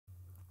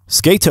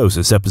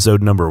Skatosis,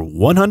 episode number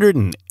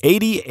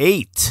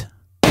 188.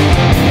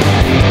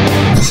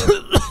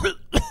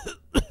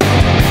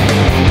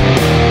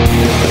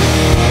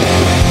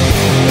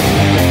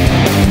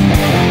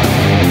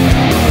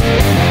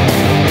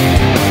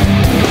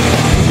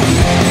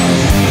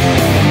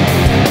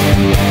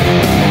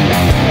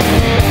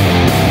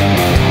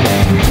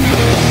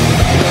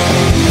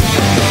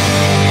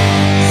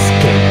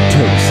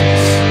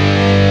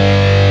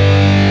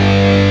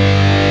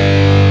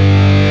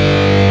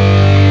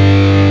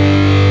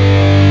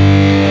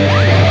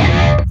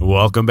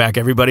 Welcome back,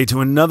 everybody, to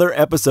another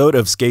episode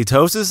of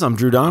Skatosis. I'm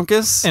Drew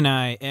Domkus. And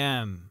I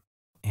am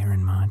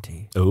Aaron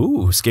Monty.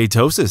 Ooh,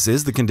 Skatosis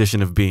is the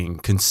condition of being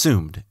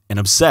consumed and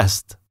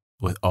obsessed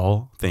with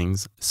all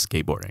things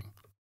skateboarding.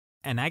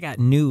 And I got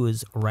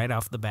news right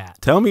off the bat.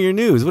 Tell me your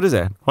news. What is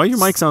that? Why your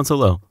mic sound so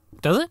low?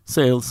 Does it?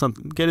 Say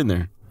something. Get in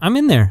there. I'm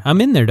in there.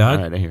 I'm in there, dog.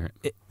 All right, I hear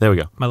it. There we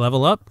go. My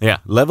level up? Yeah,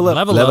 level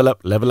up,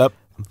 level up.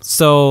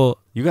 So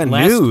You got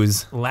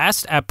news.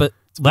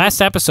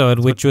 Last episode,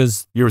 which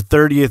was Your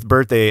 30th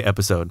birthday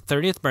episode.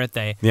 30th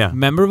birthday. Yeah.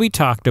 Remember we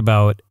talked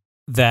about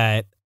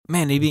that,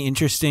 man, it'd be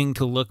interesting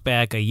to look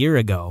back a year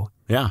ago.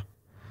 Yeah.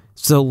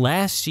 So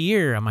last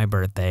year on my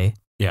birthday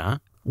Yeah.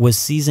 was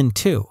season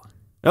 2.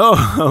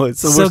 Oh,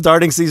 so we're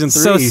starting season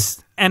 3.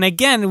 And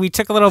again, we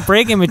took a little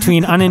break in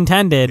between,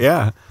 unintended.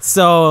 Yeah.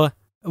 So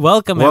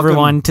welcome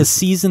everyone to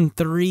season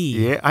 3.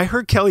 Yeah, I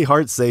heard Kelly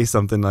Hart say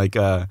something like,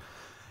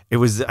 it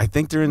was, I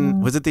think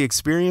during, was it The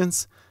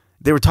Experience?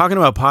 They were talking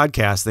about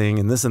podcasting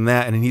and this and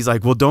that, and he's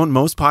like, well, don't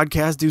most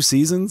podcasts do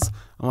seasons?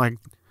 I'm like,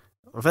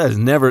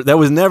 that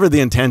was never the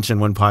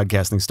intention when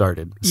podcasting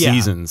started. Yeah.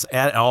 Seasons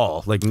at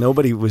all. Like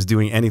nobody was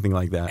doing anything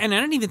like that. And I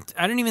don't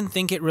even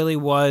think it really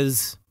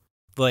was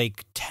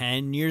like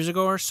 10 years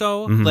ago or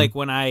so, Mhm. like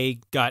when I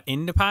got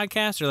into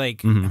podcasts, or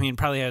like, Mhm. I mean, it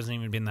probably hasn't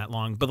even been that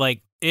long, but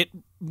like it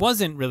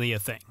wasn't really a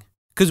thing.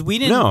 Because we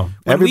didn't. No,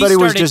 when everybody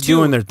we was started just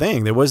doing their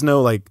thing. There was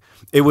no like,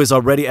 it was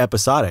already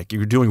episodic. You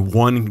were doing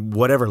one,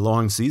 whatever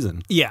long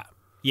season. Yeah.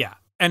 Yeah.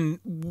 And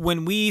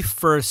when we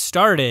first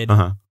started,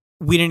 Uh-huh.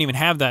 we didn't even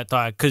have that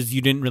thought because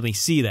you didn't really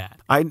see that.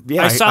 I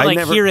saw like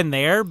never, here and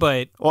there,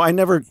 but well, I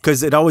never,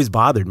 because it always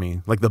bothered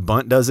me. Like the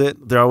Bunt does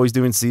it. They're always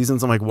doing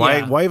seasons. I'm like, why?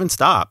 Yeah. Why even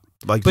stop?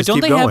 Like, but just don't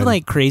keep they going. have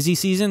like crazy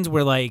seasons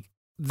where like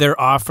they're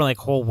off for like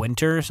whole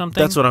winter or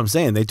something? That's what I'm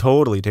saying. They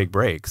totally take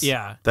breaks.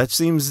 Yeah. That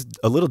seems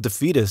a little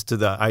defeatist to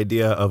the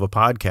idea of a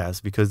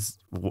podcast because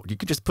you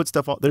could just put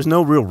stuff out. There's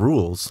no real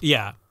rules.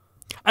 Yeah.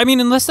 I mean,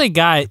 unless they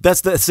got.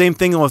 That's the same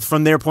thing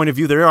from their point of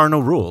view. There are no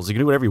rules. You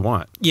can do whatever you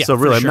want. Yeah, so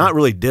really, for I'm sure. not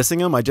really dissing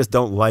them. I just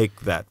don't like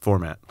that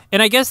format.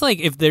 And I guess like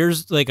if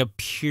there's like a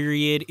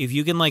period, if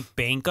you can like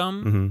bank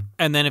them, Mm-hmm.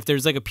 and then if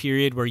there's like a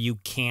period where you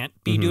can't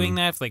be doing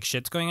that, if like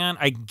shit's going on,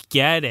 I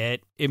get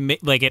it.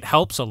 It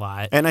helps a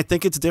lot. And I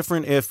think it's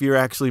different if you're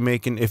actually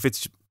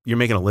you're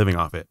making a living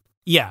off it.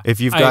 Yeah. If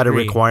you've I got a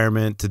agree.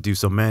 requirement to do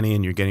so many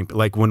and you're getting,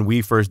 like when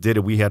we first did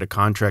it, we had a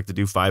contract to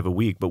do 5 a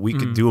week, but we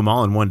could do them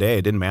all in one day.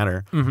 It didn't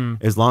matter.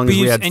 As long as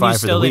we had 5 and you for the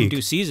still week. didn't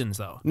do seasons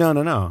though.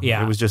 No.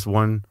 Yeah. It was just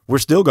one. We're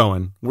still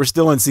going. We're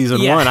still in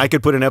season 1. I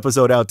could put an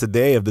episode out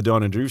today of the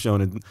Dawn and Drew show,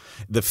 and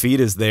the feed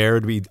is there.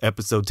 It'd be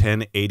episode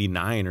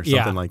 1089 or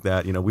something like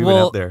that. You know, we went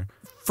out there.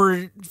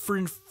 For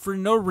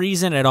no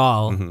reason at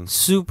all,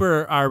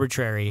 super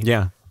arbitrary.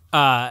 Yeah.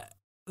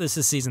 This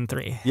is season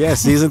 3. Yeah,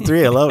 season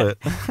 3. I love it.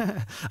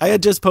 I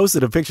had just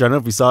posted a picture. I don't know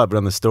if you saw it, but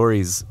on the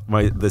stories,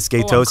 the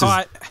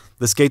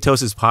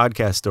Skatosis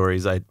podcast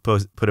stories, I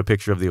put a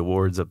picture of the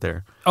awards up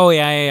there. Oh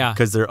yeah.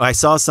 Because I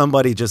saw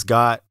somebody just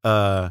got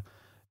a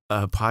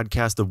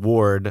podcast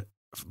award,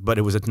 but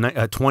it was a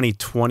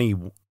 2020.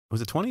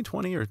 Was it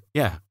 2020 or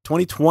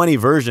 2020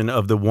 version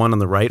of the one on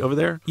the right over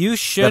there? You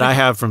should. That I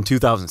have from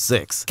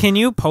 2006. Can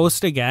you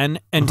post again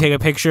and take a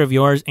picture of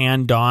yours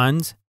and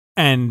Dawn's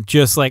and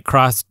just like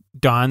cross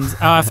Dawn's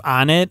off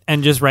on it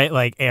and just write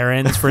like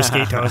errands for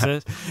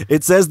Skatosis?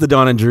 It says the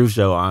Dawn and Drew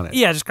show on it.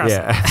 Yeah, just cross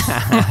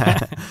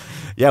it.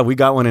 Yeah, we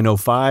got one in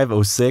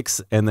 05,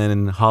 06, and then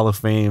in Hall of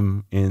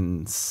Fame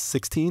in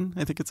 16,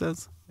 I think it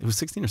says. It was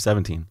 16 or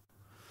 17.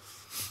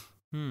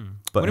 But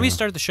when did we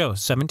start the show?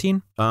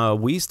 17?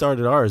 We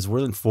started ours.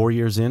 We're in 4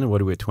 years in.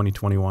 What are we at,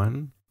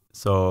 2021?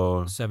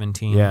 So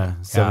 17. Yeah,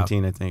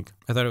 17, I think.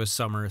 I thought it was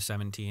summer of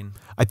 17.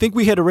 I think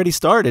we had already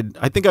started.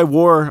 I think I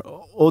wore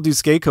Old Dude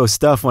Skaco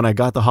stuff when I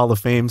got the Hall of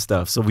Fame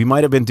stuff. So we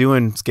might have been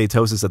doing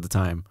Skatosis at the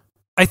time.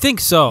 I think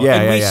so. Yeah,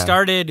 and yeah, we yeah.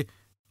 started,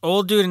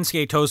 Old Dude and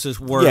Skatosis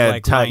were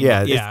like,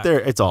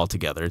 it's all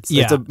together.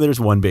 There's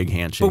one big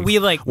handshake. But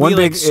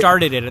we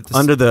started it at the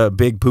under the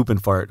big poop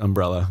and fart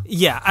umbrella.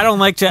 Yeah, I don't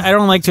like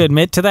to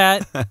admit to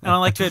that. I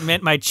don't like to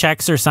admit my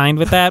checks are signed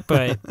with that,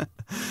 but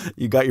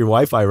you got your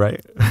Wi-Fi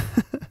right.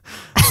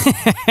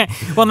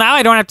 Well, now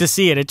I don't have to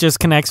see it. It just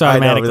connects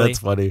automatically. I know, that's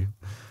funny.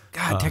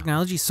 God,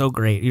 technology's so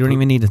great. You don't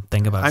even need to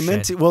think about shit.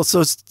 Meant to. Well,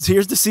 so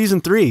here's the season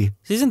 3.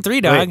 Season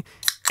 3, dog. Wait.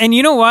 And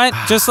you know what?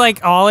 Just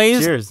like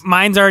always, Cheers.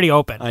 mine's already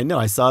open. I know.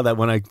 I saw that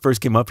when I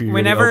first came up here. You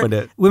already opened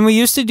it. When we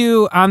used to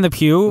do On the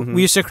Pew,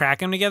 we used to crack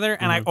them together,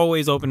 and I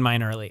always opened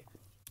mine early.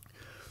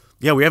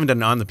 Yeah, we haven't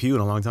done On the Pew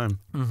in a long time.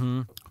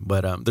 Mm-hmm.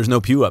 But there's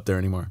no pew up there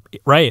anymore.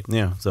 Right.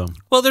 Yeah, so.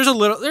 Well, there's a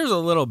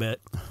little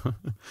bit.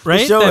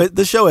 Right?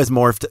 The show has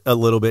morphed a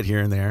little bit here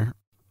and there.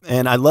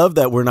 And I love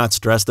that we're not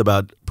stressed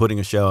about putting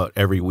a show out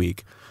every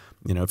week.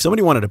 You know, if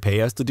somebody wanted to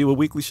pay us to do a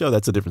weekly show,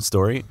 that's a different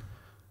story.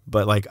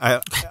 But like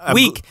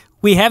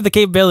we have the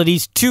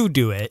capabilities to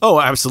do it. Oh,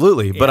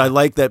 absolutely. Yeah. But I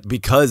like that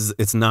because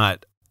it's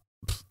not,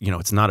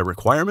 it's not a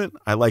requirement.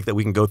 I like that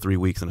we can go 3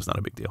 weeks and it's not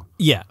a big deal.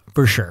 Yeah,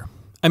 for sure.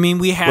 I mean,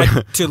 we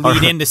had to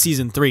lead into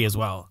season 3 as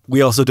well.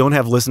 We also don't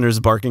have listeners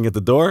barking at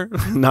the door,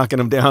 knocking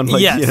them down.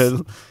 Like,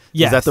 yes.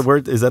 Yes. Is that the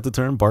word? Is that the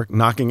term?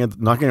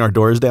 Knocking our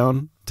doors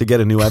down to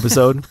get a new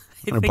episode?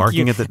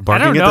 Barking at the door?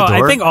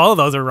 I think all of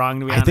those are wrong,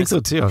 to be honest. I think so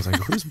too. I was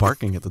like, who's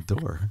barking at the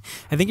door?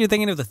 I think you're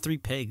thinking of the 3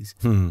 pigs.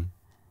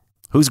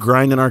 Who's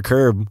grinding our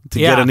curb to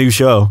get a new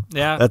show?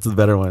 Yeah. That's the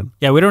better one.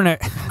 Yeah, we don't know.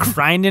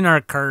 Grinding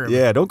our curb.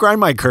 Yeah, don't grind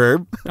my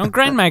curb. Don't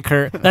grind my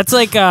curb. That's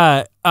like,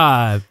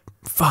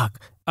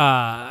 fuck.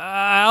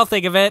 I'll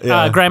think of it.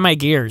 Yeah. Grind my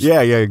gears.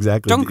 Yeah,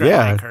 exactly. Don't grind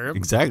my curb.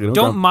 Exactly.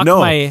 Don't muck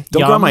my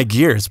Don't yum. grind my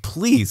gears.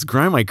 Please,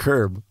 grind my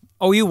curb.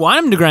 Oh, you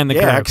want him to grind the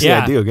curb? Actually,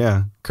 I do,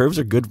 yeah. Curbs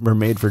are good. We're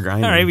made for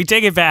grinding. All right, we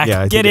take it back.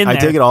 Yeah, Get in there. I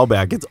take it all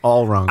back. It's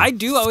all wrong. I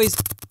do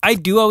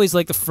always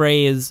like the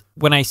phrase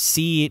when I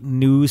see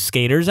new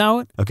skaters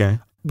out. Okay.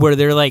 Where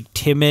they're like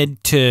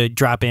timid to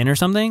drop in or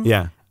something.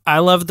 Yeah. I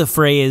love the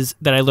phrase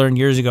that I learned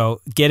years ago,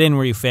 get in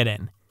where you fit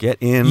in. Get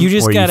in you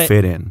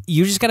fit in.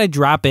 You just got to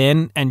drop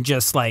in and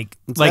just like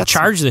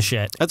charge the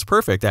shit. That's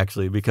perfect,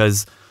 actually,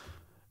 because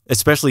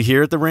especially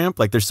here at the ramp,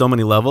 like there's so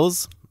many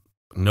levels.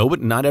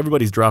 Not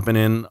everybody's dropping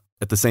in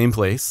at the same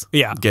place.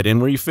 Yeah. Get in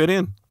where you fit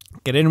in.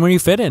 Get in where you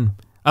fit in.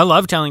 I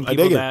love telling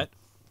people that.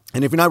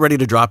 And if you're not ready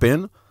to drop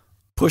in,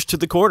 push to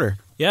the quarter.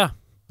 Yeah.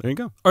 There you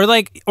go. Or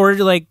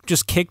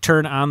just kick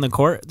turn on the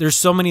court. There's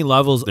so many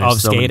levels of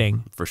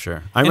skating. For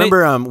sure. I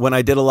remember when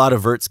I did a lot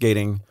of vert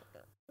skating,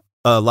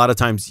 a lot of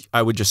times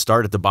I would just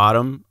start at the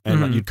bottom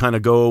and you'd kind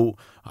of go,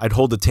 I'd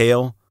hold the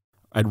tail,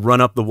 I'd run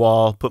up the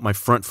wall, put my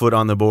front foot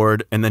on the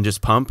board, and then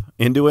just pump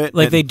into it.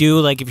 Like they do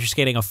like if you're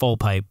skating a full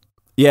pipe.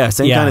 Yeah,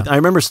 same kind of. I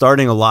remember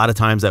starting a lot of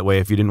times that way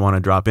if you didn't want to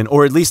drop in,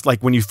 or at least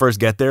like when you first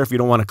get there, if you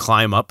don't want to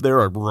climb up there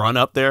or run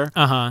up there.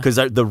 Because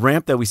the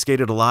ramp that we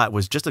skated a lot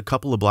was just a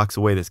couple of blocks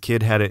away. This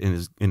kid had it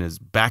in his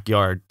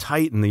backyard,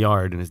 tight in the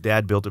yard, and his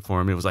dad built it for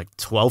him. It was like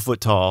 12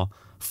 foot tall,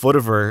 foot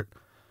of vert,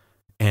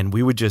 and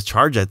we would just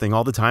charge that thing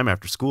all the time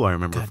after school. I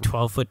remember. God,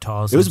 12 foot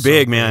tall. It was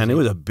big, man. It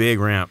was a big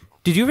ramp.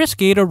 Did you ever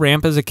skate a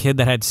ramp as a kid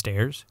that had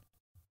stairs?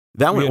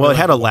 That one, well, it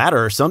had a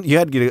ladder or something. You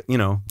had to get,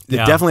 it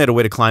definitely had a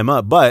way to climb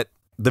up, but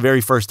the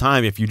very first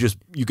time, if you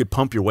could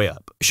pump your way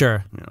up.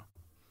 Sure.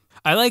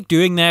 I like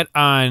doing that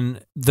on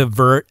the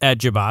vert at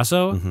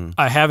Jabasso.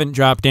 I haven't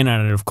dropped in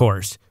on it, of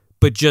course,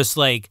 but just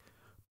like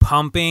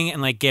pumping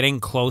and like getting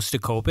close to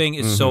coping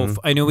is so.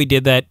 I know we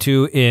did that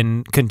too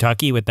in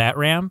Kentucky with that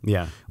ramp.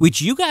 Yeah.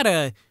 Which you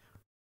gotta.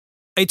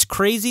 It's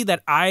crazy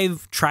that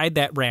I've tried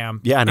that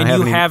ramp. Yeah, and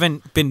you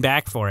haven't been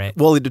back for it.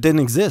 Well, it didn't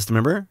exist.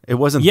 Remember, it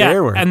wasn't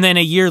there. And then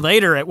a year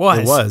later, it was.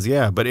 It was,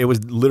 yeah, but it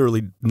was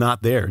literally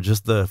not there.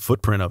 Just the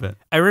footprint of it.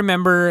 I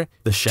remember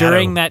the shadow.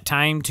 During that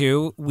time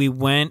too. We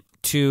went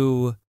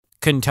to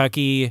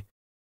Kentucky.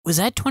 Was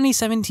that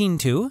 2017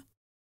 too?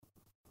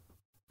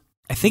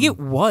 I think it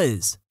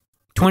was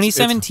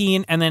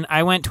 2017, and then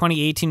I went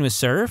 2018 with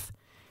surf.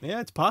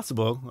 Yeah, it's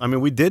possible. I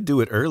mean, we did do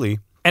it early.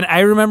 And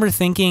I remember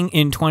thinking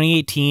in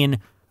 2018,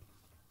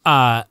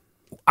 I'm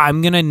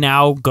going to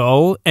now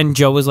go, and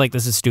Joe was like,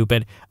 this is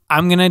stupid.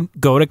 I'm going to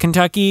go to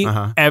Kentucky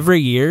every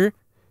year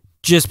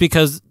just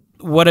because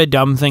what a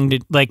dumb thing to,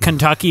 like,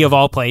 Kentucky of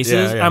all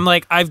places. I'm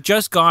like, I've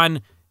just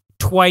gone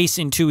twice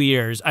in 2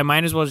 years. I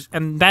might as well,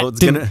 and that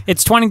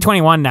it's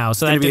 2021 now,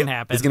 so that didn't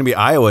happen. It's going to be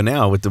Iowa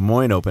now with Des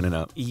Moines opening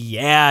up.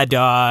 Yeah,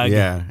 dog.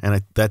 Yeah, and I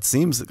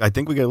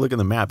think we got to look at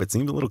the map. It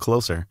seems a little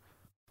closer.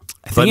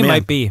 I think it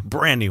might be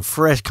brand new,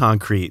 fresh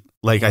concrete.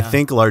 Like I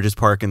think largest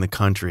park in the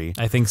country.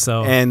 I think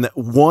so. And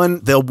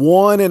the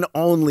one and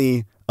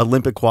only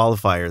Olympic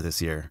qualifier this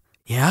year.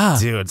 Yeah,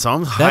 dude. So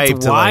I'm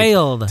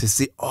hyped to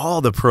see all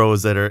the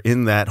pros that are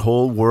in that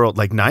whole world.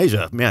 Like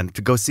Nyjah, man,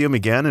 to go see him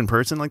again in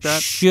person like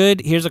that.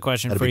 Here's a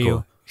question for you: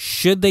 cool.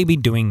 Should they be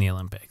doing the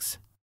Olympics?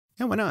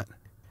 Yeah, why not?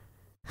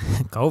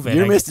 COVID.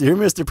 You're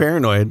Mr.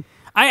 Paranoid.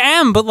 I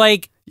am, but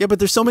like. Yeah, but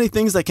there's so many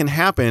things that can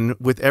happen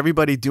with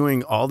everybody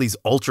doing all these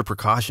ultra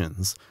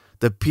precautions.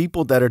 The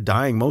people that are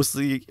dying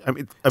mostly. I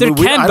don't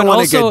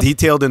want to get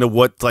detailed into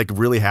what's like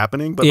really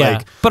happening,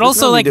 but but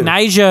also like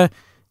Nyjah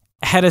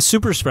had a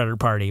super spreader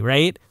party,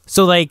 right?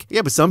 So like,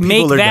 yeah, but some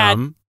people are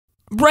dumb,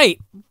 right?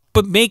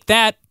 But make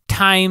that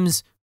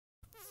times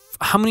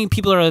how many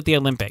people are at the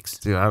Olympics?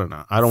 Dude, I don't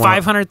know. I don't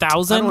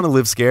 500,000. I don't want to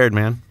live scared,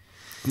 man.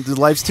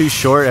 Life's too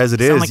short as it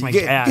is. Like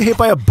you get hit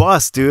by a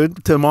bus,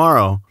 dude,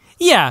 tomorrow.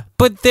 Yeah,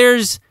 but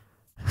there's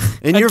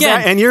and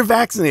you're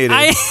vaccinated.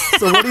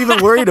 So what are you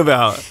even worried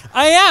about?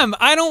 I am.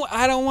 I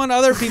don't want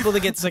other people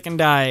to get sick and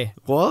die.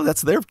 Well,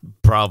 that's their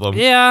problem.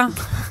 Yeah,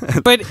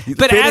 but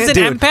as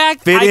an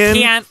impact, I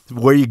can't.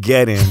 Where you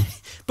get in.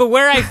 But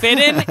where I fit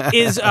in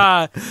is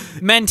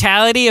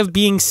mentality of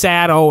being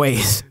sad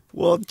always.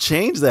 Well,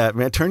 change that,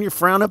 man. Turn your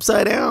frown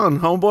upside down,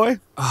 homeboy.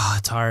 Oh,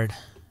 it's hard.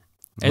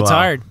 It's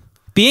hard.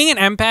 Being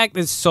an empath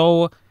is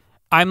so...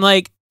 I'm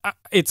like...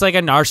 It's like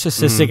a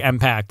narcissistic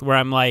empath where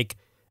I'm like,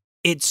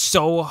 it's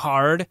so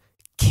hard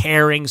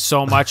caring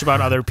so much about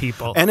other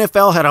people.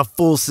 NFL had a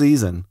full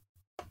season.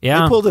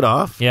 Yeah. They pulled it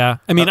off. Yeah.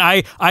 I mean,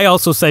 I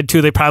also said,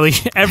 too, they probably...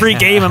 Every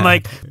game, I'm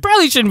like,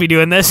 probably shouldn't be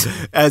doing this.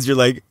 As you're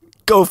like,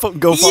 go far.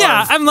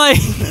 Yeah, I'm like...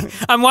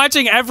 I'm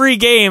watching every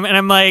game, and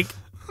I'm like,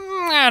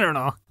 I don't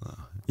know.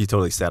 You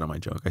totally sat on my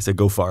joke. I said,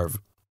 go Favre.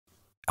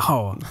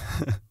 Oh.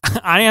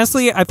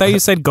 Honestly, I thought you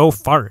said go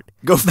fart.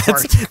 Go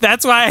fart.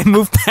 That's why I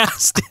moved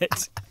past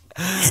it.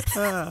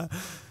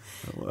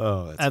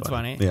 Oh, that's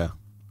funny. Yeah.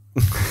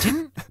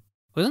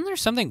 Wasn't there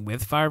something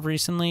with Favre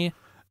recently?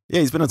 Yeah,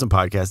 he's been on some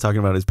podcasts talking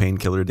about his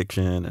painkiller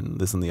addiction and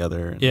this and the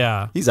other.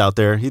 Yeah. He's out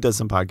there. He does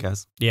some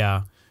podcasts.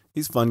 Yeah.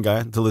 He's a fun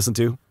guy to listen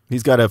to.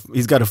 He's got a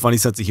funny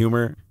sense of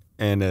humor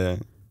and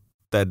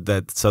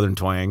that southern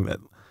twang, that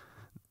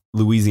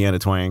Louisiana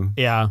twang.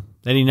 Yeah.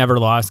 That he never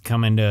lost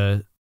coming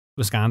to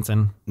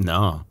Wisconsin.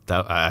 No,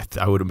 that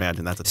I would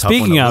imagine that's a tough one.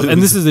 Speaking of, lose.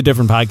 and this is a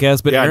different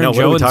podcast, but yeah, Aaron no, Jones,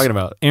 what are we talking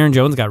about? Aaron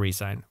Jones got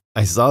re-signed.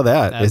 I saw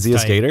that. That's is he a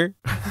tight. skater?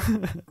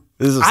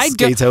 This is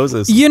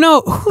Skatosis. You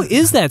know, who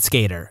is that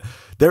skater?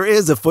 There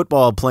is a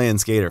football playing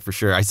skater for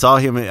sure. I saw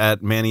him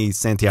at Manny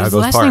Santiago's Is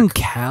his last park. name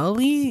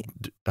Cali?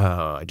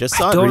 I just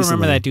saw I it don't recently.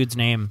 remember that dude's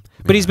name,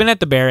 but he's been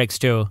at the barracks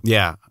too.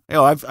 Yeah.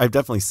 Oh, I've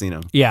definitely seen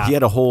him. Yeah. He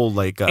had a whole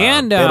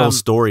And, they had a whole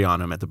story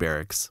on him at the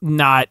barracks.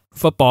 Not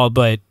football,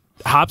 but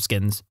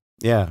Hopkins.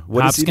 Yeah.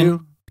 What does he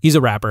do? He's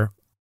a rapper.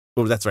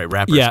 Oh, that's right.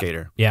 Rapper Yeah.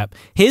 skater. Yeah.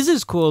 His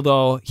is cool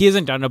though. He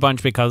hasn't done a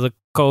bunch because of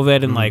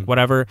COVID and like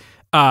whatever.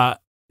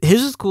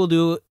 His is cool,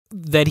 dude,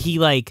 that he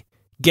like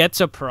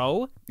gets a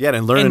pro. Yeah,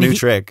 and learn a new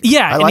trick.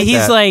 Yeah, I and like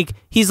that.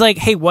 he's like,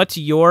 hey, what's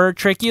your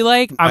trick you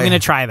like? I'm gonna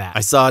try that. I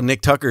saw Nick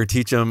Tucker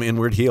teach him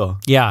inward heel.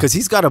 Yeah, because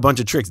he's got a bunch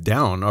of tricks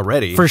down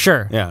already. for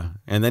sure. Yeah,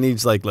 and then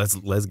he's like, let's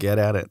get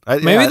at it.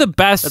 Maybe the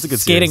best that's a good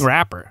skating series.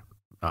 rapper.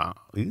 Oh,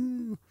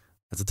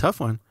 that's a tough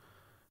one.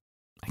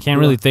 I can't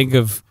really think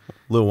of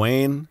Lil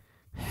Wayne.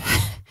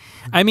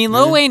 I mean,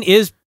 Lil Wayne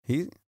is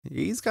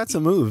He's got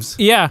some moves.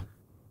 Yeah.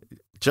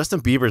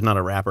 Justin Bieber's not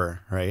a rapper,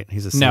 right?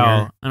 He's a singer.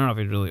 No, I don't know if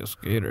he's really a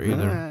skater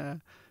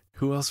either.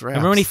 Who else raps?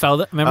 Remember when he fell?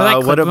 Remember that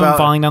clip what of him about-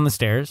 falling down the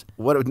stairs?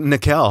 What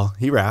Nickel?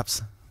 He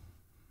raps.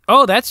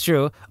 Oh, that's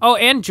true. Oh,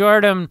 and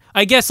Jordan,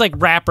 I guess like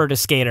rapper to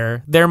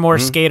skater. They're more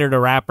skater to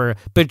rapper.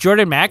 But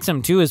Jordan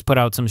Maxim too has put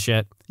out some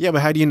shit. Yeah,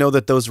 but how do you know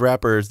that those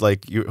rappers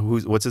like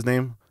what's his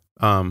name?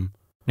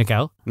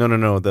 Nickel?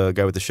 No, the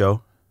guy with the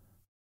show.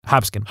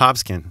 Hopskin.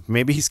 Hopskin.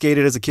 Maybe he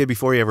skated as a kid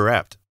before he ever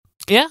rapped.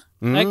 Yeah,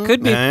 that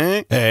could be.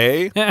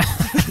 Hey.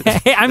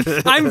 Hey,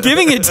 I'm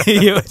giving it to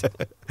you.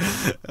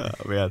 Oh,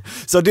 man.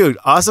 So, dude,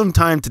 awesome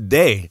time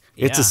today.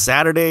 It's Yeah. a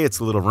Saturday. It's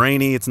a little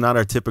rainy. It's not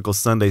our typical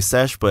Sunday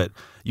sesh, but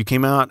you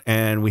came out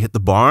and we hit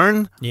the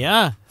barn.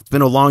 Yeah. It's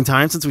been a long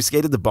time since we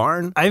skated the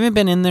barn. I haven't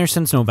been in there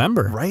since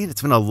November. Right?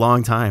 It's been a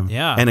long time.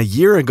 Yeah. And a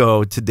year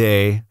ago,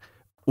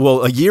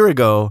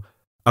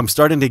 I'm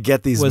starting to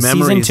get these Was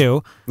memories. season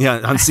 2. Yeah,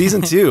 on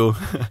season 2,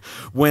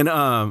 when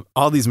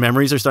all these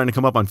memories are starting to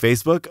come up on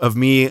Facebook of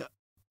me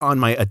on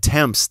my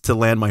attempts to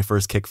land my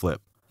first kickflip.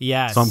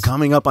 Yes. So I'm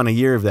coming up on a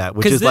year of that,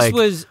 which is this like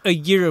was a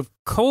year of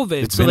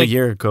COVID. it's so been like, a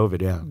year of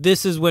COVID. Yeah,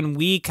 This is when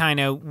we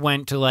kind of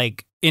went to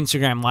like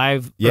Instagram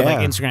Live or Yeah. like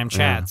Instagram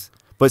chats.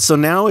 but so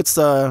now it's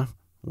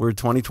we're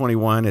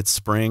 2021. It's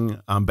spring.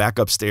 I'm back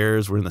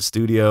upstairs. We're in the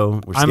studio.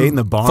 We're skating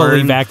the barn.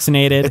 Fully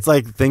vaccinated. It's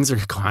like things are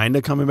kind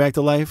of coming back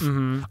to life.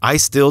 Mhm. I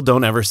still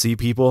don't ever see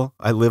people.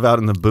 I live out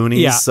in the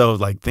boonies, Yeah. so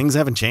like things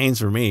haven't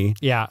changed for me.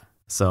 Yeah.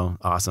 So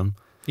awesome.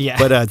 Yeah.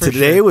 But for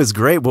today sure. was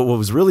great. But what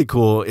was really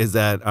cool is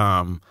that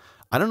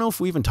I don't know if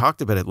we even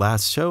talked about it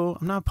last show.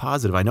 I'm not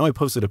positive. I know I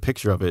posted a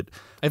picture of it.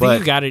 I but think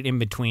you got it in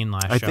between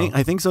last show.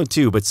 I think so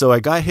too. But so I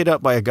got hit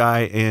up by a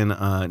guy in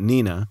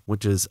Neenah,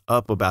 which is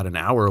up about an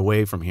hour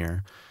away from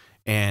here.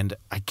 And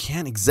I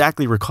can't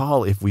exactly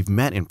recall if we've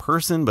met in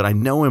person, but I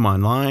know him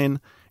online.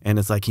 And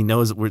it's like he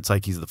knows it's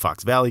like he's the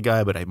Fox Valley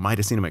guy, but I might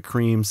have seen him at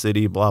Cream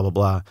City, blah, blah,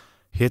 blah.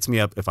 Hits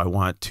me up if I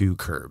want 2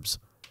 curbs.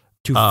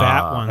 2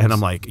 fat ones. And I'm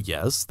like,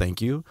 yes,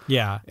 thank you.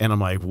 yeah. And I'm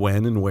like,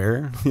 when and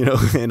where?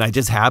 And I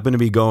just happened to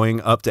be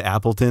going up to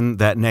Appleton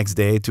that next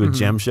day to a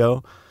gem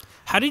show.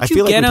 How did I you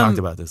feel like get we him talked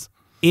about this.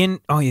 in?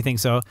 Oh, you think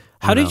so?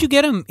 How did know. you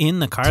get him in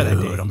the car that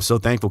Dude, day? I'm so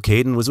thankful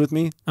Caden was with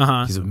me.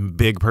 Uh-huh. He's a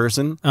big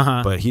person,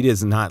 Uh-huh. but he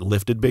has not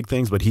lifted big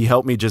things, but he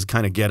helped me just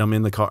kind of get him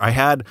in the car. I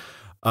had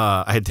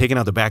taken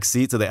out the back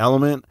seats of the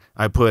Element.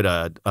 I put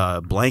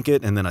a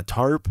blanket and then a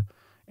tarp,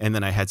 and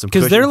then I had some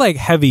Because they're cushion. like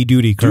heavy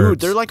duty curbs. Dude,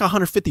 they're like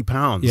 150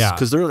 pounds. Yeah.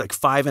 Because they're like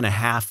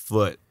 5.5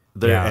 foot.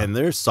 And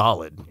they're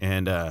solid.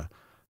 And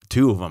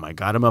 2 of them, I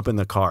got them up in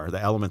the car. The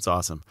Element's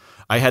awesome.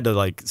 I had to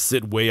like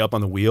sit way up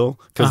on the wheel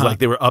because like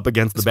they were up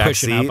against the It's back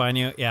pushing seat. up on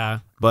you. Yeah.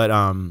 But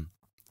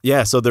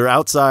yeah, so they're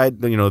outside.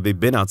 They've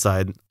been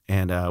outside,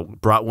 and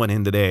brought one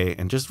in today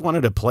and just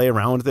wanted to play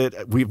around with it.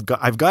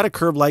 I've got a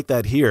curb like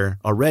that here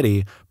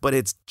already, but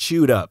it's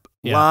chewed up.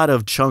 A lot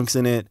of chunks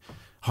in it,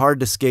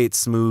 hard to skate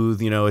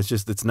smooth. You know,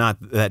 it's not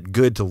that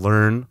good to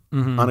learn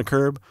on a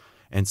curb.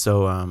 And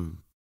so,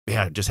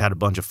 yeah, just had a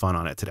bunch of fun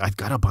on it today. I've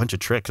got a bunch of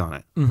tricks on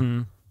it.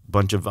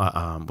 Bunch of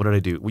what did I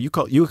do? Well, you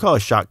call a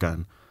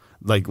shotgun,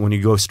 like when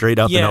you go straight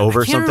up and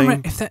over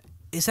something. If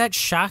is that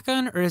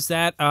shotgun or is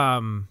that I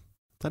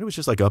thought it was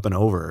just like up and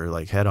over or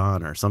like head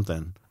on or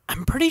something.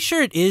 I'm pretty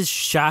sure it is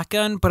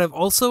shotgun, but I've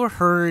also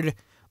heard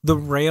the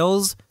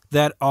rails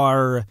that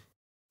are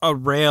a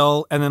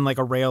rail and then like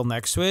a rail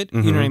next to it.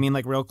 You know what I mean?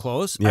 Like real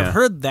close. Yeah. I've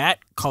heard that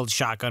called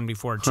shotgun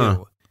before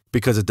too.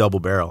 Because it's double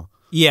barrel.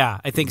 Yeah,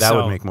 I think that so.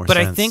 That would make more sense.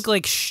 sense. But I think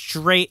like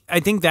straight, I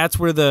think that's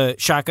where the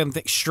shotgun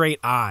thing, straight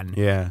on.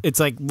 Yeah.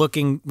 It's like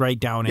looking right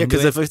down into it. Yeah,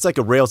 because if it's like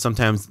a rail,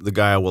 sometimes the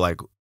guy will like,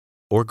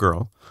 or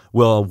girl,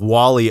 will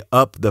wally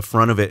up the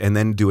front of it and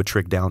then do a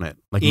trick down it.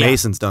 Like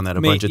Mason's done that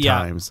a bunch of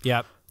times.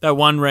 Yep. That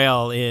one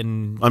rail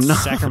in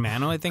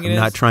Sacramento, I think it is.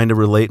 I'm not trying to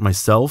relate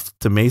myself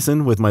to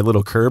Mason with my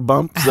little curb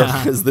bump,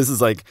 because this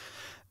is like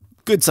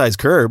good sized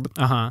curb.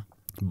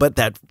 But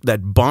that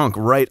bonk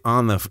right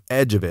on the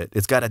edge of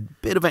it's got a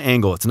bit of an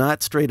angle. It's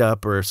not straight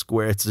up or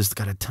square. It's just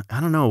got I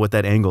don't know what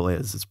that angle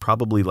is. It's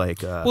probably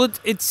like well,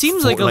 it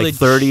seems like a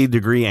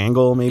 30-degree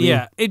angle maybe.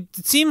 Yeah, it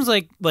seems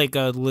like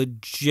a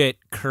legit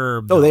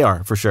curb. Though. Oh, they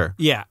are for sure.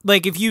 Yeah,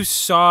 like if you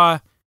saw,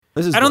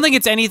 I don't think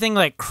it's anything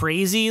like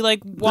crazy like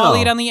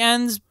wallied on the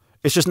ends.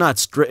 It's just not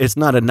straight. It's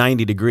not a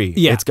 90-degree.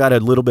 Yeah, it's got a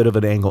little bit of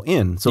an angle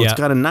in, so it's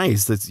got a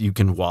nice that you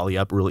can wally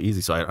up really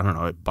easy. So I don't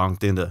know. It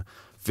bonked into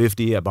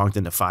 50. I bonked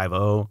into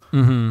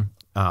 5.0.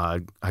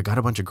 I got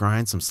a bunch of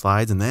grinds, some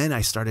slides, and then I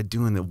started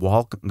doing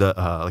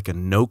like a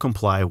no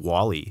comply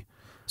wally.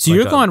 So like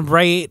you're going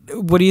right.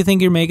 What do you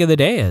think your make of the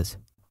day is?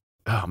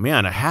 Oh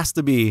man, it has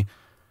to be.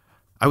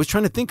 I was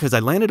trying to think because I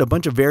landed a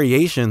bunch of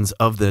variations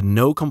of the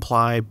no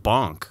comply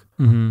bonk.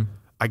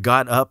 I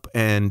got up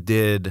and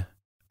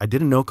I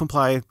did a no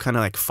comply kind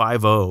of like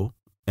 5.0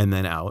 and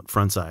then out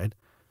front side.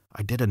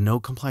 I did a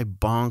no comply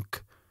bonk.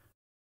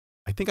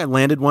 I think I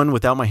landed one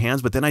without my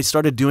hands, but then I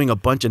started doing a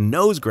bunch of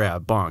nose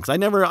grab bonks. I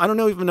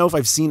don't even know if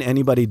I've seen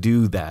anybody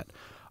do that.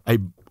 I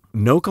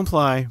no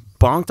comply,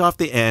 bonked off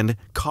the end,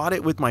 caught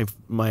it with my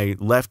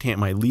left hand,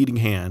 my leading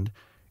hand,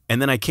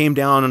 and then I came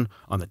down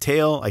on the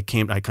tail. I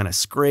kind of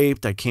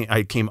scraped. I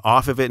came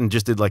off of it and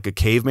just did like a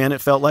caveman.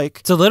 It felt like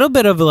it's a little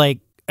bit of like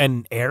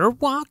an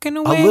airwalk in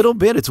a way. A little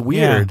bit. It's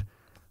weird. Yeah.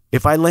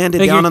 If I landed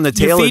like down on the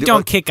tail, your feet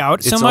don't kick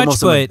out so much,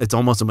 but it's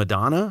almost a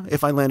Madonna.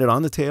 If I landed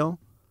on the tail.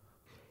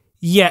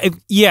 Yeah,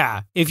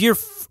 if your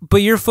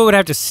foot would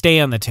have to stay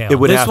on the tail. It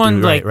would this have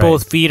one, to, like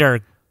both feet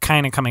are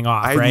kind of coming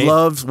off. I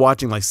love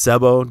watching like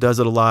Sebo does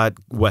it a lot.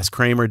 Wes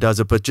Kramer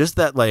does it, but just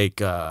that like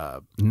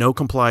no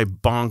comply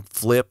bonk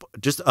flip,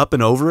 just up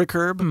and over a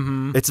curb.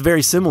 It's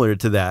very similar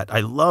to that. I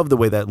love the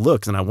way that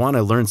looks, and I want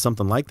to learn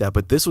something like that.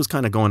 But this was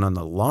kind of going on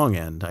the long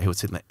end. I was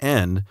hitting the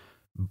end.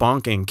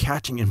 Bonking,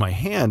 catching in my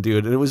hand,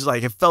 dude. And it was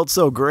like, it felt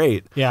so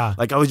great. Yeah.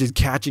 Like I was just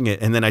catching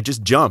it and then I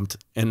just jumped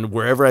and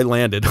wherever I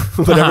landed,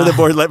 whatever the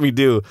board let me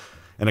do.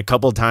 And a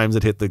couple of times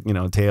it hit the,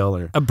 tail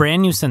or a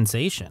brand new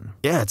sensation.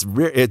 Yeah,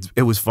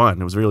 it was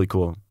fun. It was really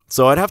cool.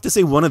 So I'd have to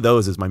say one of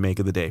those is my make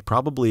of the day.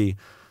 Probably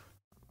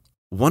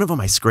one of them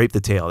I scraped the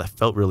tail. That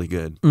felt really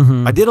good.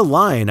 I did a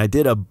line. I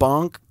did a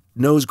bonk,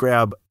 nose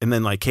grab, and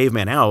then like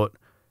caveman out.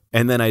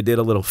 And then I did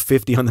a little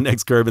 50 on the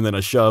next curve and then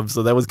a shove.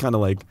 So that was kind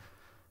of like,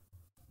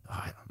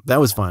 that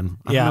was fun.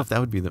 I don't know if that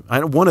would be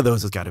one of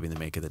those has got to be the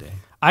make of the day.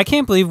 I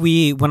can't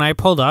believe when I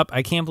pulled up,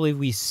 I can't believe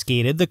we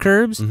skated the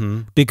curbs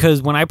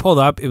because when I pulled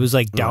up, it was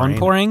like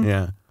downpouring.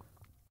 Yeah.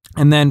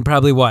 And then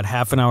probably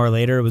half an hour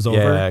later, it was over.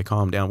 Yeah, I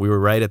calmed down. We were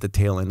right at the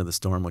tail end of the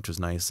storm, which was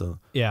nice. So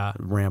yeah,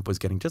 the ramp was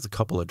getting just a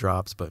couple of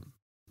drops, but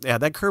yeah,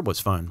 that curb was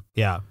fun.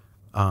 Yeah.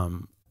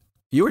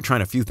 You were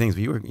trying a few things,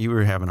 but you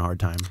were having a hard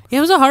time. Yeah,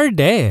 it was a hard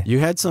day. You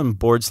had some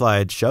board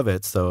slide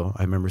shove-its, though,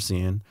 I remember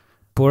seeing.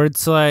 Board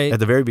slide at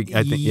the very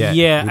beginning. I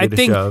think I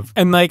think shove.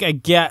 And like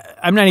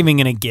I'm not even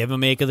gonna give a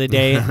make of the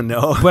day.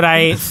 No, but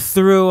I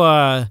threw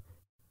a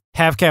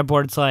half cap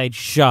board slide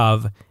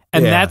shove,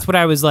 and that's what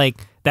I was like.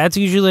 That's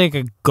usually like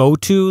a go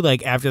to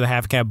like after the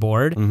half cap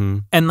board,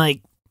 and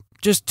like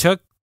just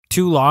took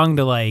too long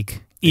to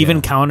like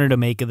even counter to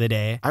make of the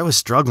day. I was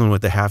struggling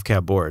with the half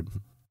cap board.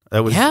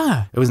 That was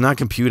it was not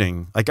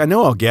computing. Like I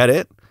know I'll get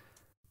it.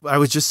 I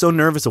was just so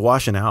nervous of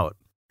washing out.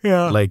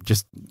 Yeah, like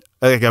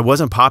I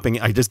wasn't popping.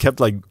 I just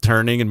kept like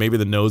turning and maybe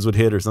the nose would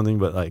hit or something.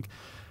 But like,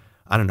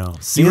 I don't know.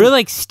 You were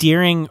like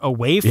steering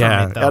away from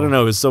it though. I don't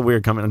know. It was so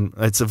weird coming.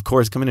 It's of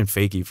course coming in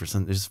fakey for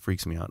some. It just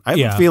freaks me out. I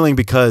have a feeling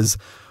because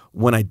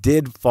when I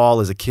did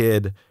fall as a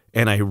kid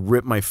and I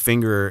ripped my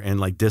finger and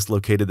like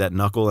dislocated that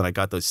knuckle and I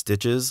got those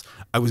stitches,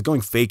 I was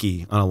going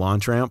fakey on a lawn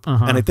tramp.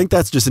 And I think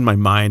that's just in my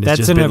mind.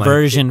 That's an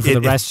aversion for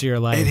the rest of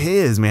your life. It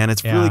is, man.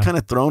 It's really kind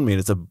of thrown me.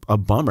 And it's a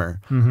bummer.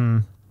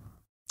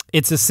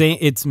 It's the same.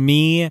 It's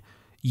me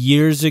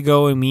years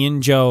ago when me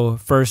and Joe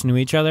first knew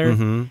each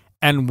other.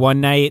 And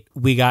one night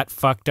we got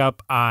fucked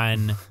up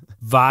on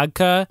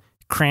vodka,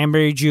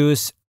 cranberry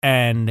juice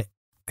and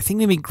I think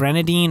maybe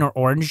grenadine or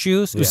orange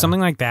juice. It was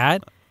something like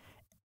that.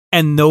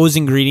 And those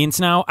ingredients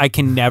now, I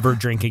can never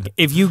drink again.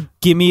 If you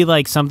give me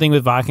like something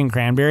with vodka and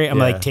cranberry, I'm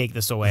like, take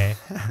this away.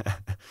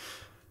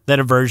 That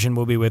aversion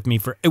will be with me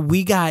for.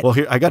 We got. Well,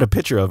 here I got a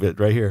picture of it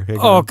right here. Hey,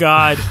 oh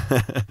God,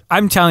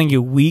 I'm telling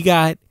you, we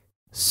got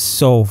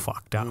so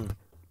fucked up.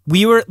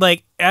 We were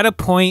like at a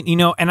point, you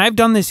know, and I've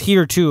done this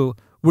here too,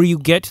 where you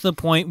get to the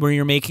point where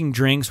you're making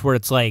drinks where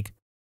it's like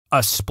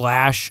a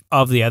splash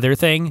of the other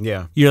thing.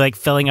 Yeah, you're like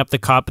filling up the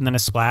cup and then a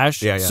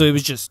splash. Yeah. So it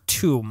was just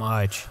too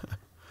much.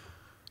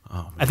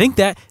 Oh, man. I think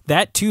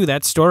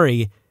that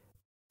story,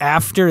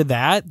 after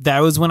that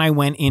was when I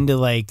went into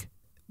like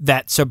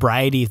that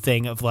sobriety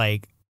thing of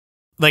like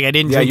I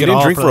didn't drink you at didn't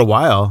all drink for like, a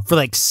while. For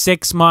like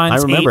 6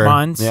 months, I remember. 8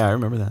 months. Yeah, I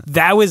remember that.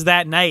 That was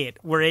that night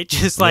where it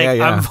just like,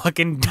 Yeah. I'm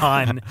fucking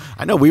done.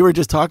 I know, we were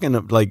just talking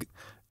like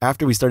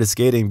after we started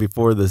skating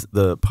before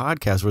the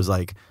podcast was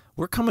like,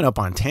 we're coming up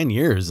on 10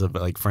 years of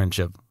like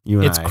friendship, you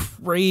and I. It's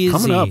crazy.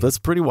 Coming up. That's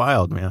pretty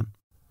wild, man.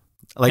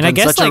 Like, and I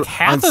guess like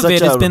half of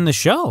it has been the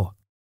show.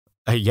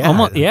 Yeah.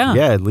 Almost, yeah.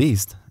 Yeah, at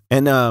least.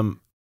 And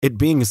it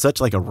being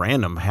such like a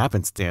random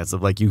happenstance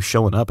of like you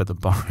showing up at the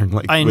barn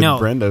like I with know.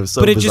 Brenda was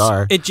so but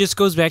bizarre. It just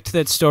goes back to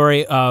that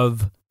story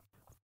of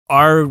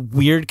our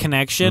weird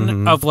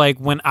connection of like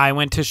when I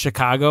went to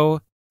Chicago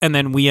and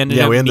then we ended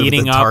up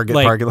meeting up up Target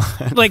like, parking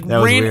lot. like that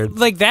was weird.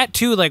 Like that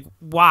too. Like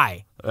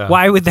why?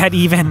 Why would that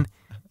even?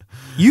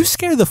 You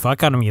scared the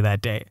fuck out of me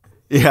that day.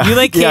 Yeah, you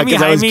like came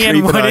behind me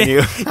and wouldn't,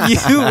 you.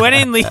 You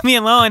wouldn't leave me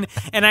alone.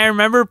 And I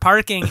remember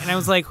parking and I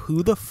was like,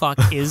 "Who the fuck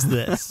is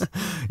this?"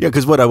 Yeah,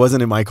 because what, I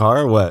wasn't in my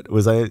car. Or what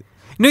was I?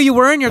 No, you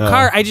were in your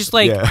car. I just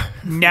like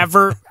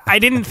never. I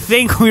didn't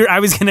think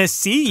I was gonna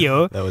see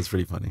you. That was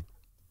pretty funny.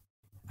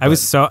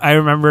 I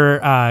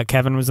remember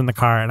Kevin was in the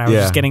car and I was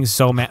just getting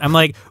so mad. I'm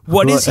like,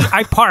 "What is he?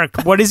 I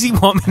parked. What does he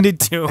want me to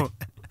do?"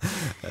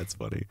 That's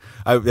funny.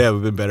 Yeah, it would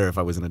have been better if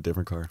I was in a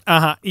different car.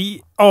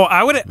 Oh,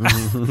 I would.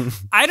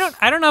 I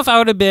don't know if I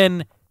would have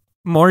been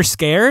more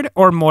scared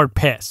or more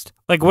pissed.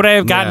 Like, would I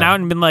have gotten out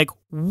and been like,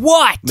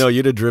 "What?" No,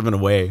 you'd have driven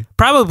away.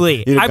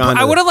 Probably.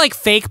 I would have like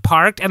fake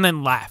parked and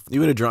then left. You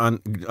would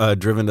have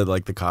driven to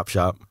like the cop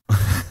shop.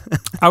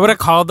 I would have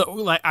called.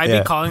 I'd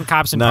be calling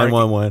cops and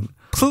 911.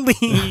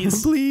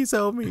 Please, please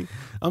help me.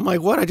 I'm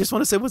like, what? I just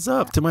want to say what's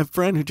up to my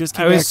friend who just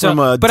came back from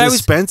a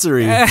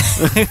dispensary.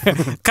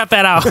 Cut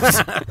that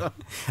out.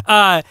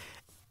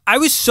 I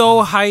was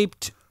so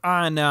hyped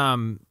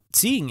on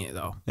seeing it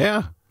though.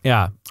 Yeah.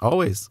 Yeah.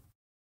 Always.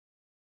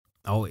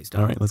 Always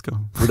done. All right, let's go.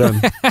 We're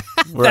done.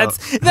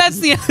 That's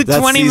the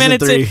 20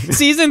 minutes.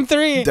 Season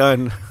 3.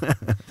 Done.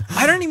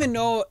 I don't even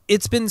know.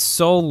 It's been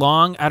so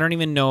long. I don't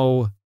even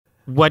know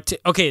what to.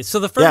 Okay, so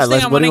the first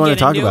thing I want to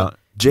talk about.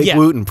 Jake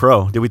Wooten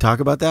Pro. Did we talk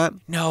about that?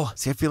 No.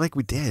 See, I feel like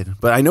we did,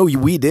 but I know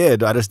we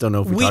did. I just don't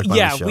know if we talked about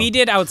it. Yeah, we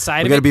did outside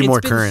of it. We got to be more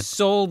It's current. been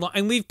so long,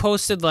 and we've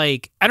posted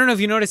like I don't know if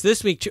you noticed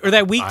this week or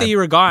that week that you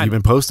were gone. You've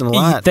been posting a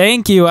lot.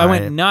 Thank you. I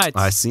went nuts.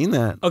 I seen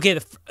that. Okay,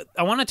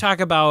 I want to talk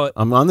about.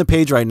 I'm on the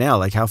page right now.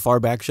 Like, how far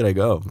back should I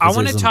go? I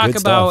want to talk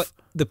about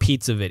the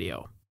pizza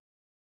video.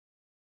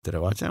 Did I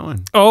watch that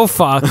one? Oh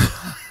fuck!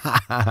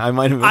 I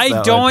might have missed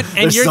that don't. one. And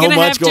There's you're so gonna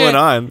much have to, going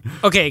on.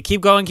 Okay, keep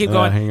going.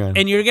 Hang on.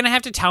 And you're gonna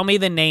have to tell me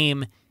the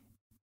name.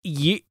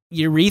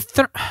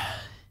 Urethra.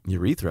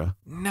 Urethra.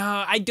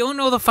 No, I don't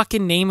know the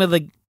fucking name of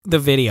the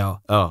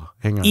video. Oh,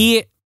 hang on.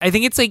 I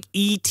think it's like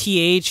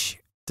ETH.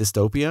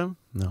 Dystopia?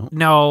 No.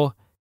 No.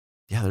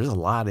 Yeah, there's a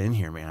lot in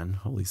here, man.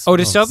 Holy smokes. Oh,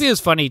 Dystopia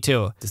is funny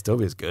too.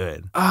 Dystopia is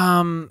good.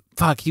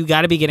 Fuck, you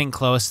got to be getting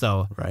close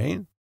though.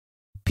 Right?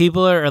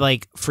 People are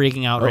like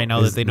freaking out right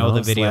now that they know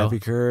the video.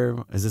 Slappy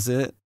Curve. Is this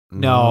it?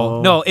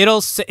 No.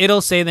 It'll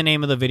say the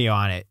name of the video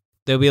on it.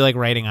 They'll be like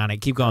writing on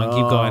it. Keep going.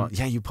 Keep going.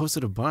 Yeah, you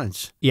posted a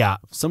bunch. Yeah.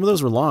 Some of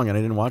those were long, and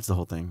I didn't watch the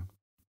whole thing.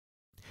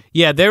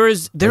 Yeah, there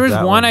was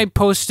one I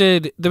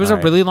posted. There was a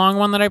right. really long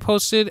one that I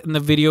posted, and the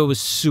video was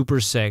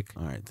super sick.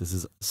 All right, this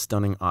is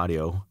stunning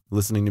audio.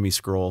 Listening to me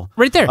scroll.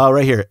 Right there. Oh,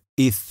 right here.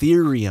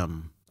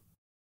 Ethereum.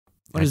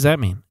 What does that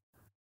mean?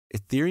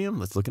 Ethereum?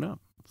 Let's look it up.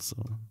 So,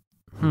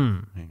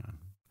 Hang on.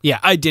 Yeah,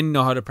 I didn't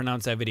know how to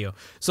pronounce that video.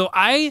 So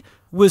I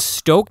was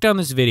stoked on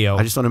this video.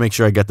 I just want to make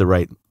sure I get the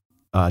right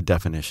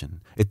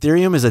definition.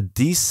 Ethereum is a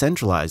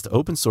decentralized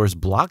open source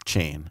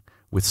blockchain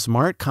with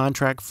smart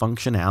contract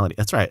functionality.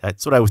 That's right.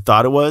 That's what I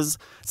thought it was.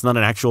 It's not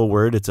an actual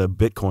word. It's a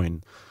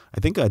Bitcoin. I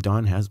think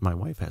my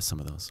wife has some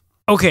of those.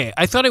 Okay,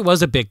 I thought it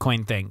was a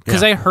Bitcoin thing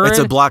because I heard it's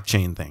a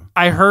blockchain thing.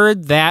 I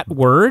heard that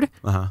word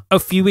a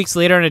few weeks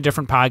later on a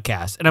different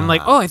podcast, and I'm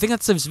like, oh, I think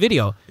that's this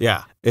video.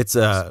 Yeah, it's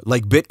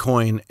like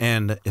Bitcoin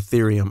and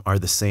Ethereum are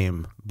the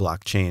same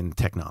blockchain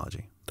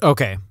technology.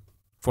 Okay,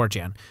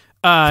 4chan.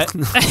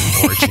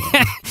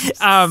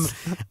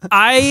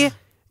 I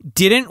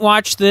didn't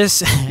watch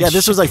this. Yeah,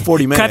 this was like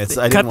 40 minutes.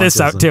 Cut this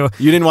out too.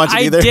 You didn't watch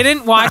it either? I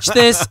didn't watch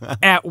this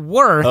at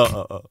work.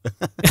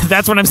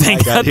 That's what I'm saying.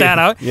 Cut that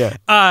out. Yeah.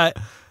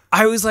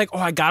 I was like, oh,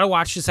 I got to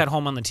watch this at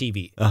home on the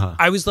TV.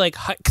 I was like,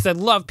 because I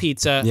love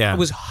pizza. Yeah. I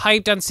was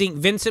hyped on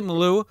seeing Vincent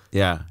Malou.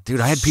 Yeah.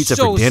 Dude, I had pizza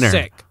for dinner.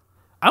 Sick.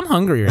 I'm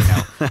hungry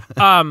right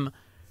now.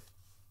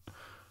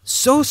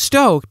 So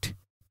stoked,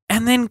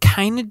 and then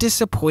kind of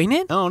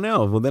disappointed. Oh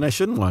no! Well, then I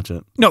shouldn't watch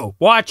it. No,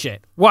 watch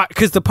it.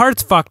 Because the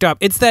part's fucked up.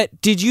 It's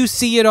that. Did you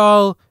see it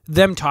all?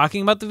 Them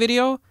talking about the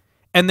video,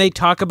 and they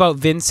talk about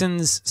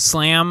Vincent's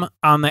slam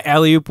on the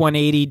alley-oop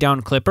 180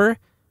 down Clipper.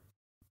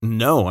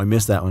 No, I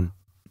missed that one.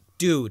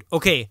 Dude,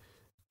 okay.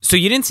 So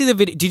you didn't see the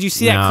video? Did you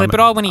see that clip at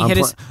all when he hit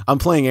his? I'm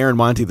playing Aaron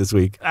Monty this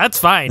week. That's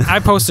fine. I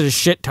posted a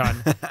shit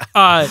ton.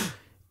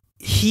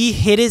 He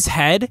hit his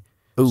head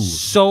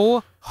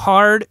so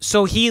hard.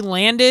 So he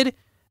landed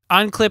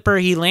on Clipper.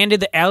 He landed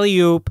the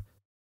alley-oop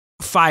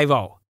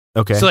 5-0.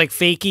 Okay. So like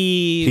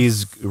fakey.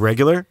 He's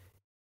regular?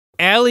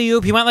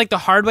 Alley-oop. He went like the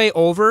hard way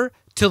over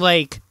to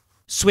like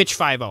switch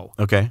 5-0.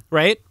 Okay.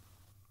 Right?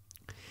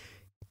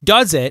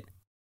 Does it.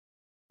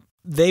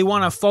 They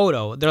want a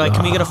photo. They're like,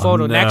 can we get a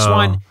photo? No. Next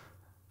one.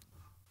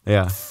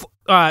 Yeah.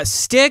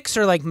 Sticks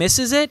or like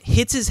misses it,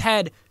 hits his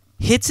head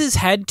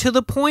to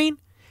the point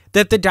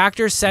that the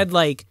doctor said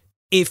like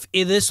if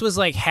this was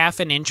like half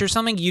an inch or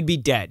something, you'd be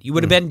dead. You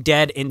would have been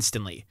dead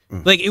instantly.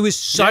 Like it was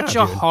such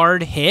a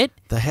hard hit.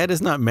 The head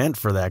is not meant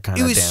for that kind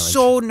of damage. It was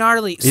so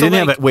gnarly. He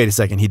didn't have wait a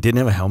second. He didn't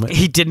have a helmet?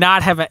 He did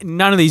not have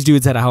none of these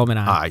dudes had a helmet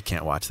on. I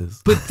can't watch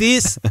this. But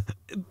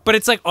but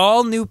it's like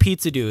all new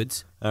pizza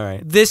dudes. All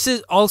right. This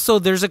is also,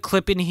 there's a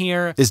clip in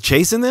here. Is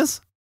Chase in this?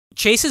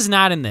 Chase is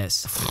not in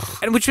this.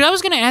 And which I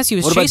was going to ask you,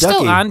 is What about Chase still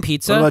Ducky? on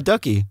pizza? What about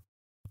Ducky?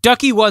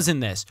 Ducky was in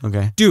this.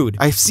 Okay. Dude.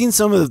 I've seen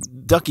some of the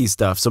Ducky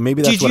stuff, so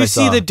maybe that's Did what I you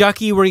saw. see the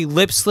Ducky where he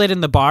lip slid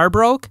and the bar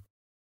broke?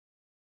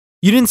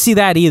 You didn't see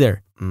that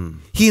either.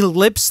 He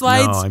lip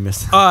slides No, I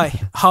missed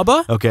that.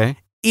 Hubba Okay.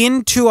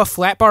 into a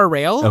flat bar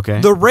rail.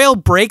 Okay. The rail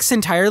breaks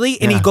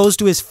entirely and he goes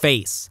to his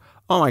face.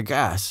 Oh my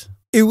gosh.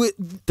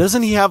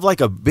 Doesn't he have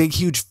like a big,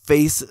 huge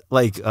face?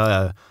 Like,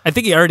 I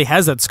think he already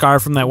has that scar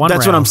from that one.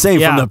 That's rail. what I'm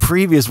saying. From the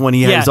previous one,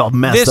 he has all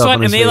messed this up. One,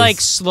 on his and they face.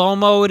 like slow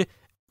mode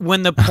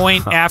when the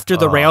point after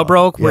the rail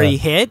broke where he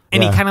hit,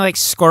 and he kind of like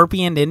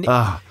scorpioned in.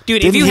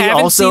 Dude, if you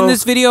haven't seen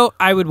this video,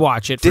 I would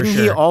watch it. Didn't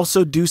he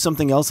also do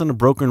something else on a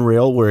broken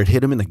rail where it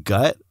hit him in the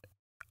gut?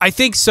 I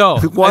think so.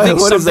 What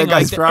is that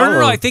guy's problem?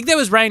 No, I think that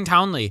was Ryan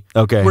Townley.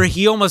 Okay. Where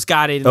he almost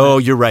got it.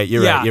 You're right.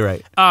 You're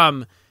right.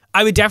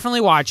 I would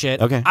definitely watch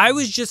it. Okay. I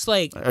was just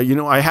like...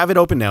 I have it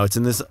open now. It's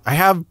in this... I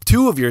have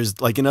two of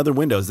yours like in other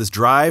windows. This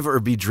Drive or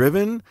Be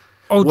Driven.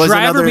 Oh,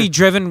 Drive or Be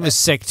Driven was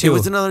sick too. It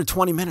was another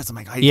 20 minutes. I'm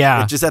like,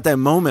 just at that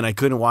moment, I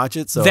couldn't watch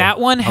it. So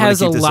that one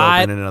has a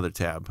lot in another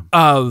tab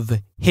of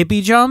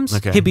hippie jumps,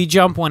 hippie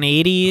jump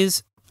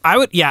 180s. I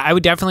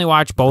would definitely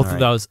watch both of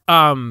those. So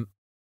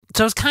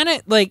I was kind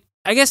of like,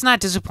 I guess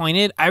not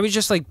disappointed. I was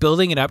just like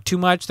building it up too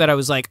much that I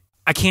was like,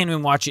 I can't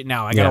even watch it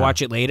now. I got to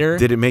watch it later.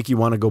 Did it make you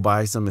want to go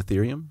buy some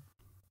Ethereum?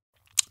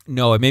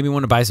 No, it made me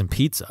want to buy some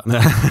pizza.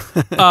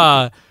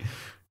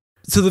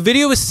 So the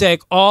video was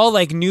sick. All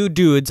like new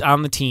dudes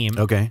on the team.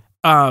 Okay.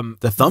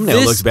 The thumbnail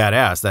looks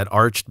badass. That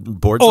arched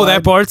board slide. Oh,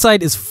 that board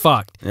slide is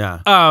fucked. Yeah.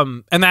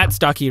 And that's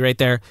Ducky right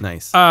there.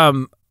 Nice.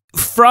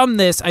 From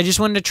this, I just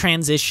wanted to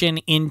transition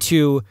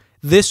into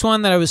this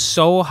one that I was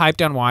so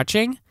hyped on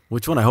watching.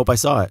 Which one? I hope I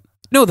saw it.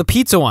 No, the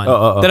pizza one.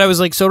 That I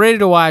was like so ready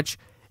to watch.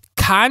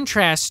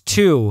 Contrast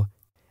to,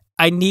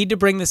 I need to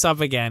bring this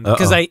up again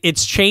because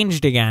it's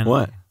changed again.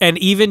 What? And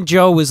even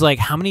Joe was like,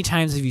 how many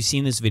times have you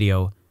seen this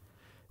video?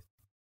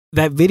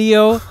 That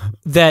video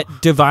that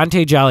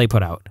Devontae Jolly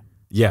put out.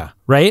 Yeah.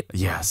 Right?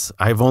 Yes.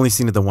 I've only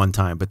seen it the one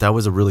time, but that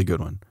was a really good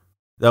one.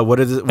 What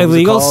is it? What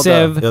Illegal was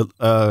it called?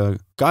 Civ.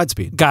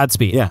 Godspeed.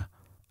 Godspeed. Yeah.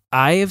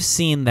 I have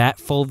seen that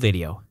full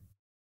video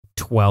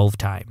 12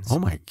 times. Oh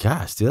my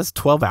gosh, dude. That's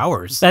 12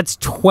 hours. That's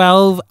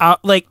 12 hours.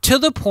 Like to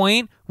the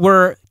point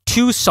where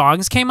 2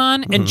 songs came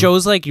on and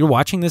Joe's like, you're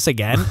watching this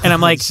again? And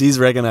I'm like, she's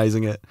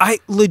recognizing it. I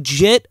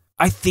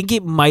think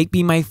it might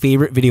be my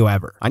favorite video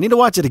ever. I need to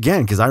watch it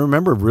again because I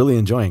remember really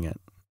enjoying it.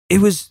 It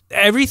was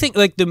everything,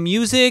 like the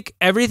music,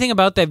 everything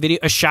about that video.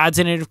 Ashad's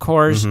in it, of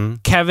course.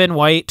 Kevin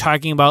White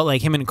talking about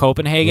like him in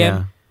Copenhagen.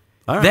 Yeah.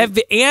 All right.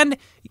 And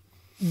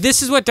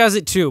this is what does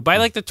it too. By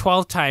like the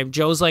 12th time,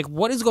 Joe's like,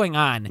 what is going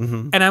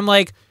on? And I'm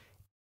like,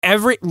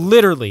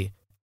 literally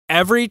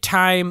every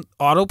time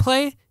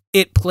autoplay,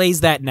 it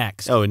plays that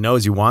next. Oh, it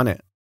knows you want it.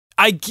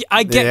 I get,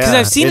 because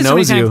I've seen it so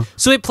many times.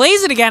 So it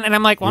plays it again, and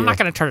I'm like, well, I'm not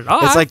going to turn it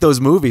off. It's like those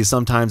movies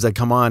sometimes that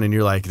come on, and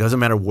you're like, it doesn't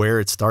matter where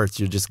it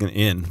starts, you're just going to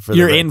in for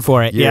You're in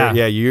for it, yeah.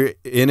 Yeah, you're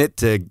in it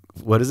to,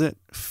 what is it?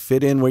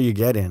 Fit in where you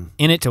get in.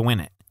 In it to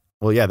win it.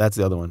 Well, yeah, that's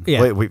the other one.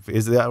 Yeah. Wait,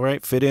 is that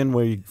right? Fit in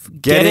where you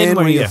get in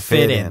where you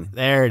fit in.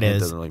 There it is. It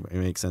doesn't really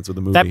make sense with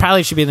the movie. That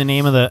probably should be the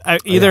name of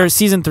the either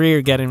season 3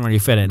 or Get In Where You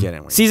Fit In. Get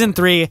in where season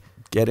 3.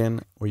 Get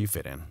in where you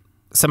fit in.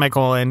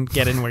 Semicolon.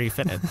 Get in where you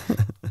fit in.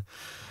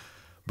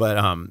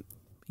 But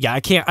yeah, I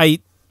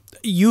can't.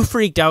 You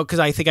freaked out because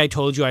I think I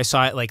told you I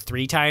saw it like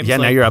 3 times. Yeah,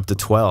 like, now you're up to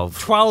 12.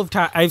 12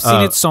 times. I've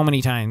seen it so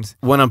many times.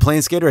 When I'm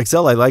playing Skater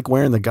XL, I like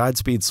wearing the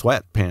Godspeed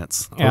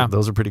sweatpants. Yeah.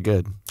 Those are pretty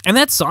good. And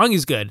that song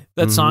is good.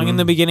 That song in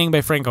the beginning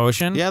by Frank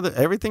Ocean. Yeah,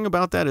 everything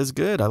about that is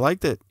good. I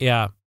liked it.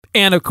 Yeah.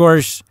 And of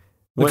course,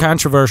 the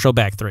controversial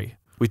back 3.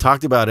 We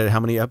talked about it how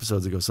many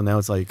episodes ago? So now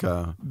it's like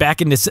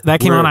back in that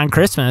came out on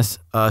Christmas.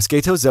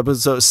 Skatosis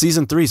episode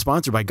season 3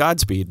 sponsored by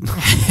Godspeed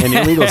and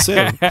Illegal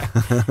Sin.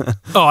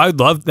 Oh, I'd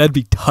love that'd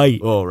be tight.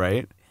 Oh,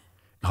 right.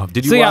 Oh,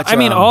 did you so watch? Yeah, I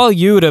mean, all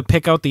you to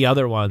pick out the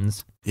other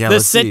ones. Yeah, the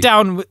sit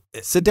down.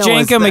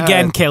 Jankum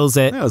again kills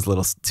it. That was a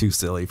little too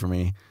silly for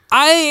me.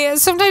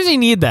 Sometimes you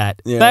need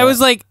that. Yeah. That was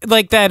like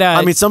that.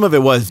 I mean, some of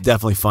it was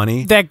definitely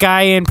funny. That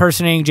guy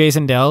impersonating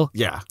Jason Dill.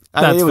 Yeah,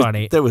 that's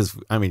funny. That was.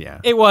 I mean,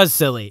 yeah, it was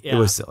silly. Yeah. It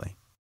was silly,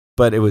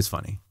 but it was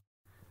funny.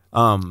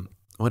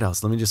 What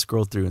else? Let me just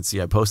scroll through and see.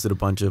 I posted a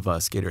bunch of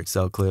Skater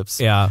Excel clips.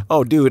 Yeah.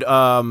 Oh, dude.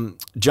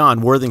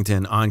 John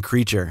Worthington on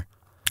Creature.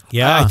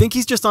 Yeah. I think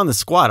he's just on the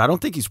squad. I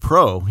don't think he's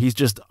pro. He's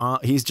just now. I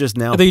think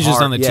he's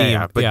just on the team.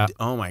 Yeah, but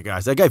oh my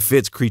gosh, that guy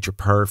fits Creature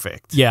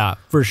perfect. Yeah,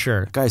 for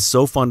sure. That guy's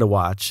so fun to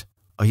watch.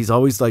 He's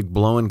always like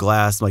blowing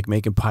glass, like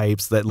making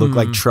pipes that look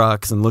like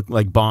trucks and look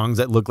like bongs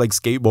that look like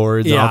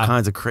skateboards and all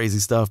kinds of crazy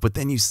stuff. But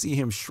then you see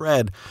him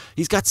shred.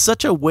 He's got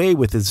such a way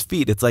with his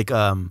feet. It's like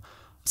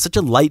such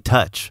a light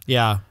touch.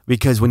 Yeah.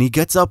 Because when he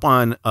gets up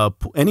on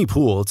any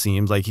pool, it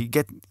seems like he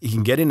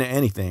can get into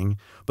anything.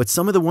 But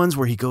some of the ones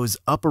where he goes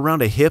up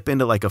around a hip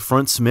into like a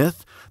front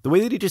Smith, the way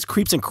that he just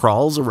creeps and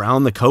crawls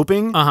around the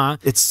coping,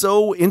 it's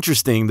so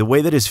interesting the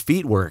way that his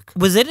feet work.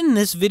 Was it in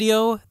this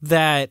video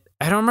that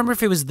I don't remember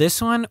if it was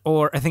this one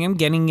or I think I'm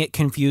getting it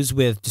confused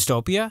with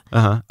Dystopia?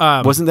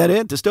 Wasn't that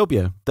it?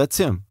 Dystopia. That's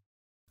him.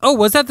 Oh,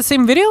 was that the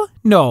same video?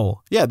 No.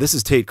 Yeah, this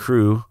is Tate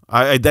Crew.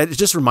 That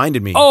just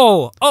reminded me.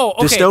 Oh,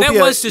 okay. Dystopia,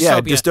 that was Dystopia.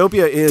 Yeah,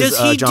 Dystopia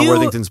is John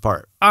Worthington's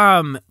part.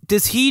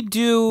 Does he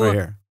do right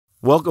here?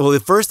 Well,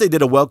 at first they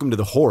did a Welcome to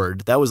the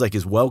Horde. That was like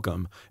his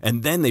welcome,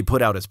 and then they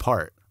put out his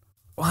part.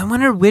 Well, I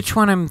wonder which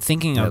one I'm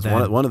thinking of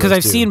then. One of because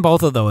I've two. seen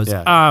both of those.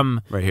 Yeah.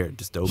 Right here,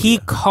 Dystopia. He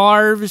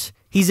carves.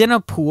 He's in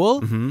a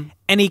pool,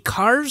 and he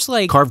carves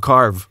like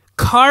carve.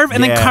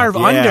 And then carve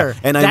under.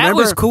 And that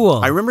was cool.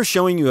 I remember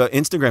showing you an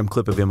Instagram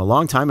clip of him a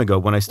long time ago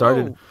when I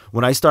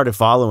started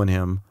following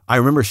him. I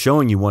remember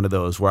showing you one of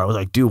those where I was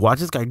like, dude, watch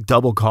this guy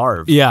double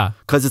carve. Yeah.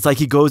 Because it's like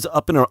he goes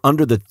up and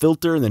under the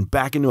filter and then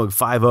back into a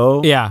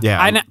 5.0. Yeah.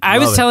 Yeah. I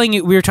was telling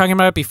you, we were talking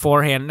about it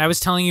beforehand, and I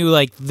was telling you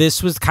like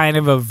this was kind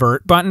of a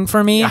vert button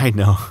for me. I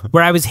know.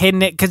 Where I was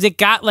hitting it because it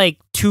got like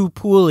too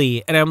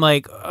pooly, and I'm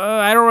like,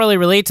 I don't really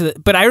relate to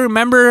it. But I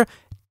remember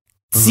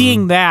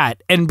seeing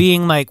that and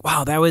being like,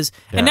 wow, that was,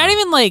 and not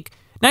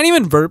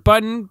even vert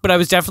button, but I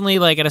was definitely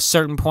like at a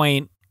certain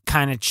point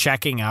kind of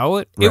checking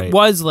out. Right. It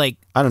was like,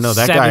 I don't know,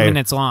 that 7 guy,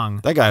 minutes long.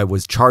 That guy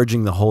was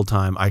charging the whole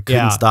time. I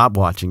couldn't stop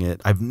watching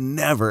it. I've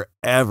never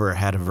ever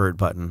had a vert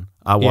button.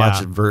 I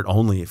watch vert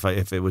only if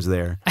it was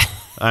there.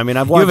 I mean,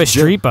 I've watched. You have a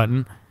street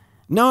button.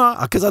 No,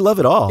 because I love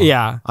it all.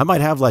 Yeah, I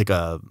might have like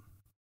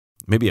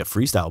maybe a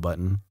freestyle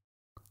button.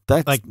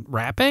 That's like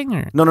rapping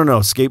or no,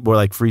 skateboard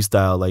like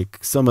freestyle,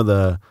 like some of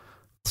the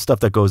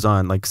stuff that goes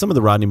on, like some of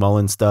the Rodney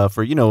Mullen stuff,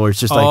 or where it's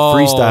just like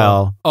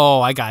freestyle.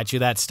 Oh, I got you.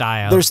 That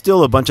style. There's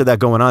still a bunch of that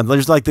going on.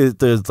 There's like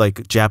there's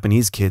like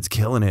Japanese kids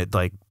killing it,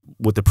 like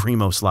with the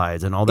primo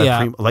slides and all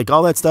that, like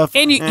all that stuff.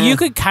 And you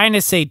could kind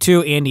of say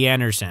too, Andy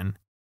Anderson.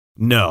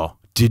 No,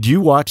 did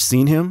you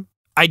Seen Him?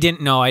 I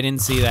didn't know. I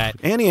didn't see that.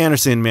 Andy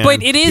Anderson, man,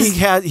 but it is.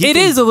 It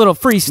is a little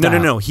freestyle.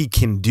 No. He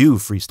can do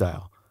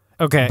freestyle.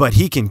 Okay. But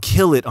he can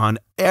kill it on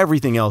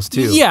everything else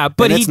too. Yeah,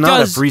 but it's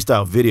not a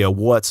freestyle video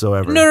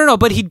whatsoever. No,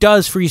 but he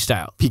does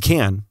freestyle. He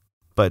can,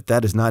 but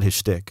that is not his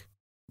shtick.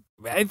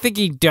 I think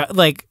he does.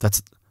 Like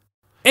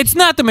it's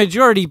not the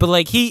majority, but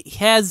like he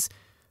has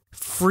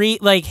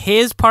like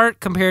his part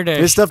compared to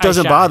his stuff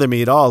doesn't bother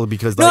me at all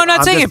because no, I'm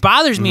not saying it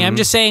bothers me. I'm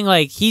just saying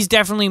like he's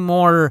definitely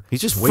more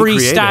he's just way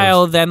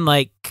freestyle creative than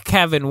like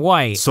Kevin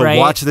White. So right?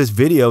 Watch this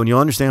video and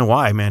you'll understand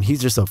why, man.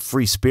 He's just a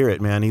free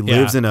spirit, man. He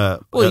lives in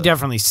he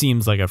definitely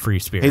seems like a free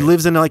spirit. He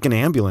lives in like an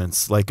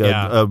ambulance, like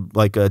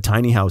a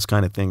tiny house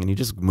kind of thing, and he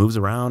just moves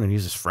around and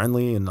he's just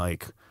friendly and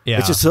like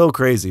it's just so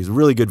crazy. It's a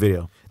really good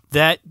video.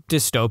 That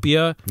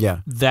Dystopia,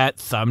 that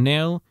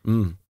thumbnail,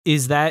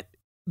 is that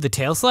the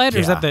tail slide or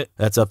is that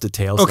that's up to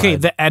tail slide. Okay,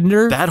 the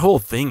ender. That whole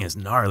thing is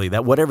gnarly.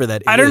 That whatever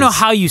that is. I don't know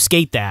how you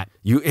skate that.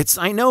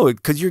 I know it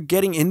because you're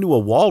getting into a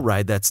wall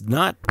ride that's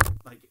not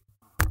like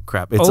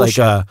crap. It's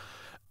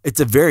it's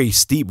a very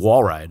steep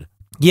wall ride.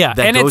 Yeah,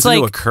 that and goes it's like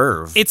into a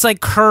curve. It's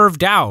like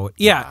curved out.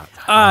 Yeah,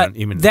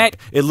 that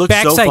it looks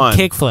so backside fun.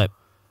 Kickflip.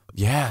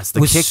 Yes, the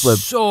kickflip,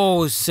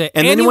 so sick.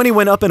 And then when he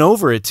went up and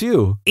over it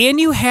too.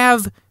 And you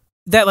have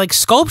that like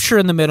sculpture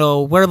in the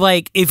middle where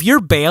like if you're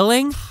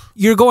bailing,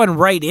 you're going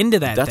right into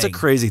that. That's a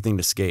crazy thing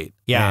to skate.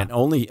 Yeah,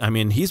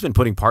 and he's been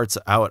putting parts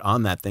out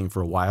on that thing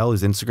for a while.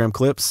 His Instagram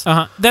clips.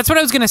 That's what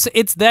I was gonna say.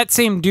 It's that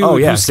same dude. Oh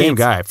yeah, who same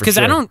guy. Because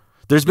I don't.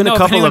 There's been a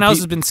couple anyone of else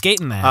has been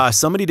skating that.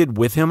 Somebody did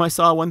with him. I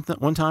saw one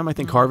time. I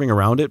think carving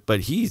around it,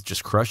 but he's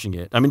just crushing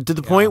it. I mean, to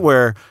the point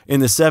where in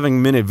the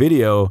 7-minute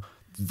video,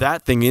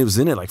 that thing was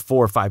in it like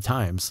 4 or 5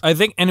 times. I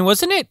think, and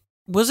wasn't it?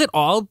 Was it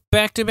all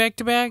back to back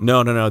to back?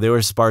 No. They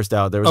were sparsed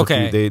out. There was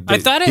okay. a few. I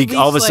thought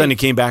all of a sudden he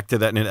came back to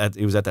that, and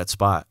it was at that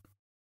spot.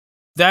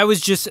 That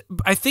was just.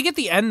 I think at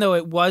the end though,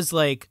 it was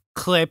like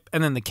clip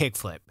and then the kick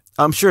flip.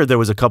 I'm sure there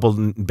was a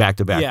couple back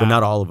to back, but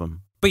not all of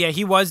them. But yeah,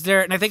 he was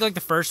there, and I think like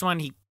the first one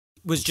he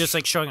was just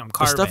like showing him The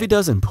carving. stuff he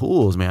does in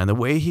pools, man. The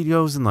way he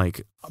goes and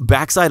like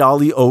backside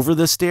ollie over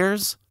the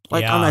stairs,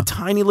 like on a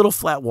tiny little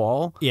flat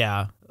wall.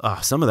 Yeah.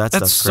 Some of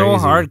that's so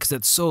crazy. hard because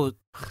it's so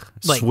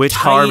like switch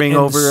tight carving and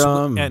over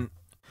him. And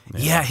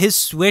yeah, his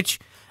switch.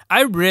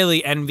 I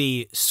really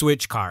envy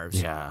switch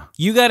carves. Yeah.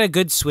 You got a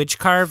good switch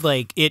carve,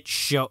 like it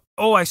show.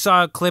 Oh, I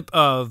saw a clip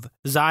of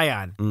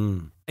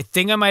Zion. I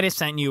think I might have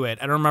sent you it.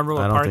 I don't remember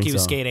what park he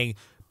was skating,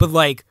 but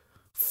like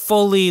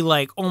fully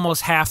like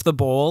almost half the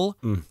bowl.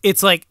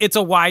 It's like it's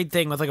a wide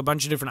thing with like a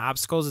bunch of different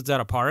obstacles. It's at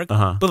a park,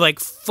 but like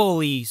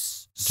fully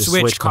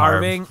switch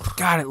carving.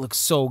 God, it looks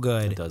so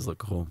good. It does look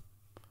cool.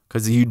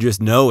 Because you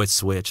just know it's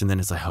switch, and then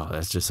it's like, oh,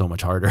 that's just so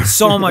much harder.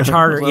 So much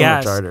harder,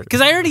 yes. Much harder.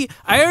 Because I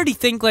already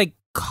think like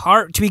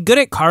to be good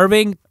at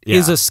carving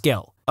is a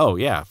skill. Oh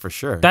yeah, for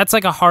sure. That's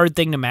like a hard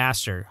thing to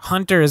master.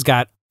 Hunter has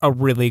got a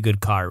really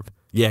good carve.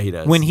 Yeah, he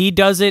does. When he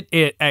does it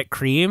at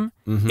Cream,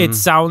 it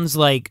sounds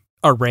like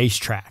a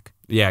racetrack.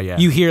 Yeah, yeah.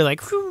 You hear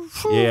like,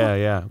 yeah,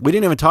 yeah. We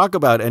didn't even talk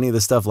about any of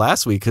the stuff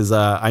last week because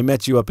I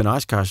met you up in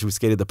Oshkosh. We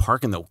skated the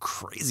park in the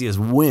craziest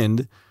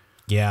wind.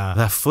 Yeah,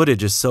 that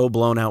footage is so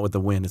blown out with the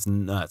wind. It's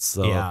nuts.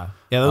 So yeah,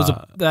 that was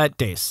that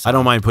day. I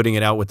don't mind putting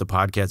it out with the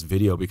podcast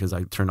video because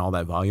I turn all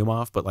that volume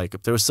off. But like,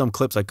 if there was some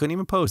clips I couldn't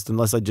even post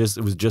unless it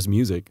was just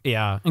music.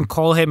 Yeah, and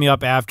Cole hit me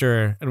up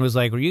after and was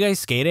like, "Were you guys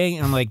skating?"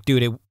 And I'm like,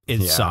 "Dude,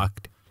 it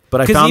sucked."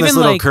 But I found this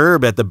little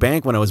curb at the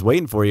bank when I was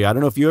waiting for you. I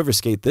don't know if you ever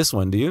skate this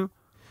one. Do you?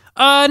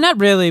 Not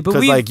really, but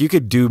because like you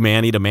could do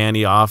Manny to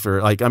Manny off,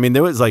 or like I mean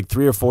there was like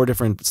 3 or 4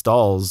 different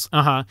stalls.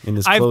 In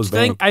this closed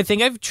bank. I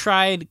think I've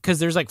tried because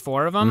there's like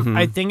 4 of them.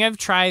 I think I've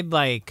tried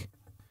like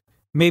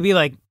maybe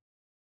like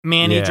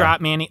Manny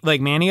drop Manny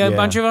like Manny a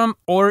bunch of them,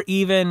 or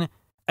even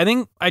I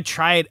think I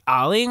tried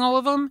ollieing all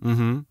of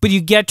them. But you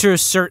get to a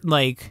certain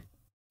like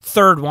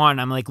third one,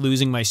 I'm like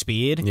losing my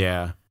speed.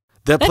 Yeah.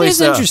 That place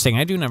is interesting.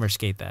 I do never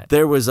skate that.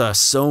 There was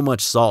so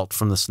much salt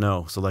from the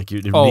snow, so like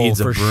it needs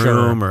a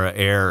broom or an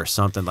air or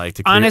something like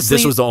to clear. Honestly,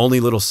 this was the only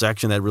little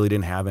section that really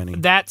didn't have any.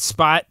 That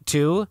spot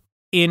too,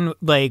 in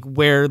like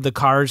where the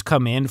cars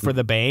come in for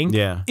the bank,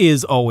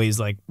 is always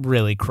like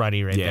really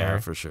cruddy right there. Yeah,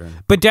 for sure.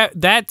 But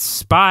that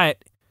spot,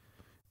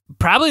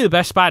 probably the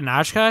best spot in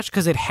Oshkosh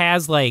because it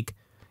has like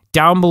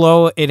down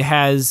below it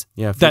has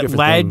that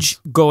ledge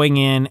going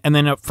in, and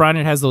then up front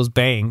it has those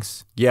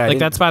banks. Yeah, like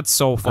that spot's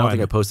so fun. I don't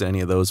think I posted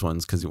any of those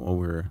ones because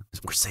we're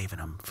saving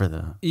them for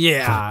the for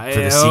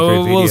the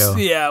secret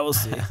video. We'll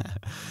see.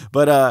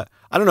 But I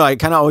don't know. I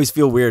kind of always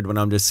feel weird when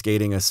I'm just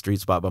skating a street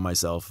spot by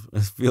myself.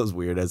 It feels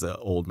weird as an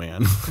old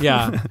man.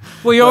 Yeah.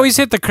 Well, you always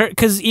hit the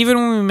because even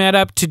when we met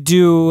up to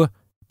do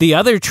the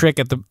other trick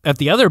at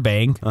the other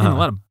bank, man, a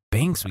lot of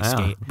banks we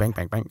skate. Bank,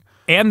 bank, bank.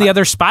 And the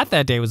other spot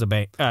that day was a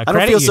bank. I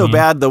don't feel so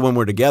bad though when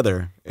we're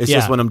together. It's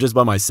just when I'm just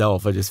by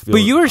myself, I just feel.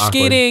 But you were awkward.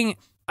 skating.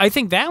 I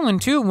think that one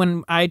too.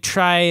 When I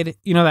tried,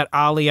 that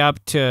ollie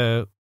up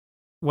to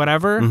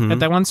whatever at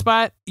that one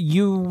spot,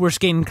 you were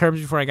skating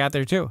curbs before I got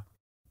there too.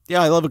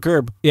 Yeah, I love a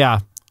curb. Yeah,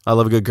 I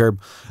love a good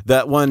curb.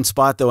 That one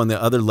spot though on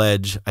the other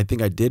ledge, I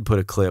think I did put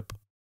a clip.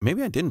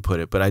 Maybe I didn't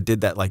put it, but I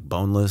did that like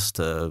boneless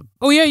to.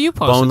 Oh yeah, you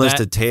posted boneless that.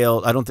 to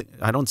tail.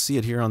 I don't see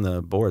it here on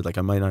the board. Like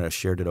I might not have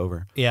shared it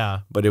over.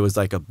 Yeah, but it was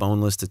like a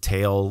boneless to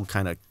tail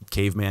kind of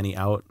caveman-y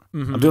out.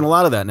 I'm doing a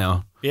lot of that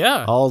now.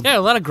 Yeah, a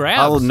lot of grabs.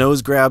 I'll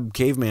nose grab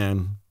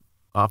caveman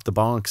off the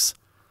bonks.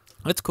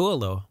 That's cool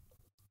though.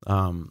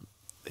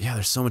 Yeah,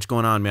 there's so much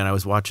going on, man. I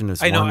was watching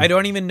this. I know. I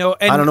don't even know.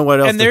 And, I don't know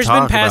what else. And there's to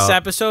been talk past about.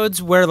 episodes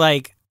where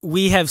like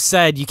we have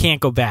said you can't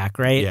go back,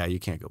 right? Yeah, you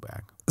can't go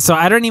back. So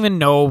I don't even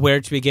know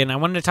where to begin. I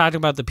wanted to talk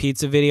about the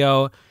pizza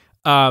video.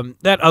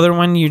 That other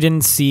one you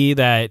didn't see,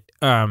 that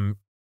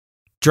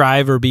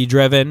Drive or Be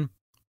Driven.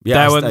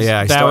 Yeah,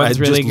 that one's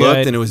really just good.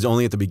 Looked and it was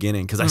only at the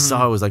beginning because I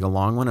saw it was like a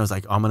long one. I was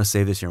like, oh, I'm gonna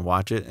save this here and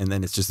watch it, and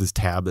then it's just this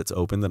tab that's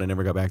open that I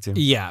never got back to.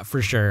 Yeah,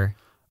 for sure.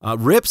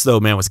 Rips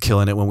though, man, was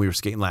killing it when we were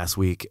skating last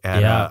week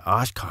at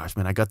Oshkosh.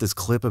 Man, I got this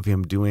clip of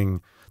him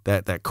doing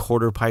that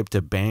quarter pipe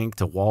to bank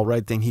to wall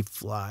ride thing. He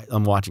fly.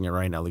 I'm watching it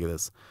right now. Look at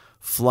this.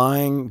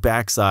 Flying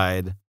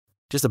backside,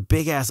 just a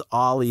big ass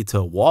ollie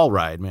to wall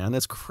ride, man.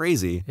 That's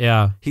crazy.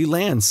 Yeah. He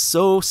lands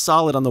so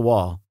solid on the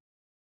wall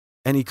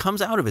and he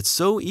comes out of it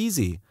so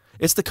easy.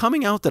 It's the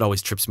coming out that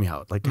always trips me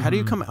out. Like, how do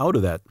you come out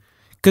of that?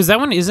 Because that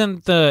one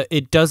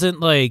it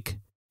doesn't like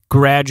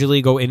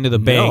gradually go into the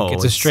bank.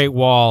 It's a straight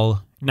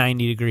wall,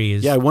 90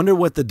 degrees. Yeah, I wonder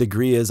what the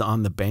degree is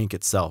on the bank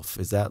itself.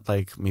 Is that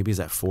like, maybe is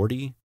that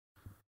 40?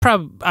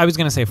 I was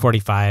going to say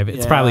 45.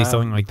 It's probably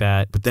something like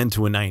that. But then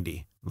to a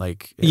 90.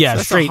 Like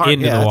straight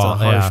into the wall.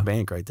 It's a harsh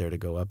bank right there to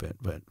go up it.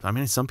 But I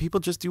mean, some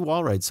people just do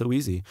wall rides so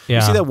easy. Yeah.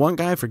 You see that one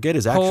guy, I forget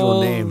his actual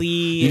name.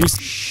 Holy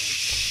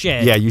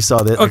shit! Yeah, you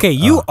saw that. Okay,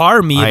 you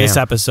are me this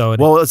episode.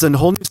 Well, it's a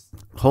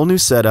whole new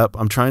setup.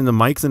 I'm trying the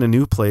mics in a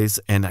new place,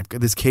 and I've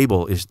got this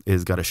cable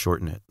is got to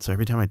shorten it. So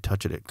every time I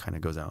touch it, it kind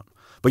of goes out.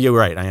 But you're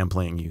right. I am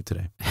playing you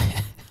today.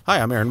 Hi,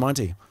 I'm Aaron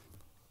Monty.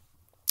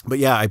 But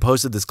yeah, I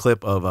posted this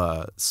clip of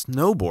a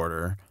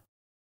snowboarder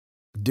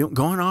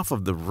going off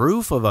of the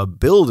roof of a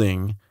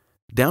building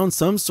down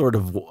some sort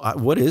of,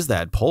 what is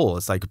that pole?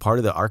 It's like part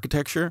of the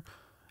architecture.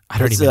 I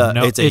don't even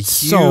know. It's huge,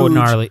 so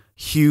gnarly.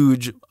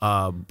 Huge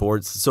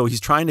board. So he's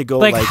trying to go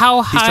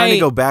how high? He's trying to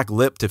go back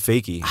lip to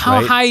fakie.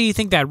 How high do you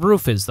think that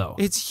roof is, though?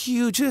 It's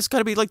huge. It's got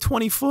to be like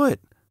 20 foot.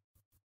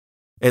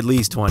 At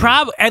least 20.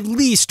 Probably at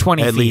least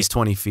 20 feet. At least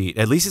 20 feet.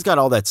 At least he's got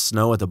all that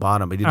snow at the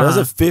bottom. But he does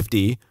a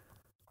 50.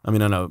 I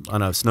mean, on a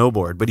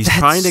snowboard. But he's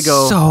trying to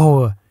go.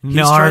 So gnarly.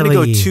 He's trying to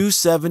go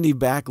 270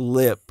 back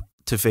lip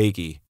to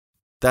fakie.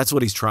 That's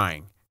what he's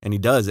trying, and he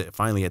does it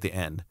finally at the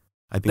end.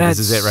 I think this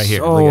is it right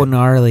here. So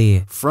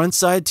gnarly. Front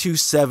side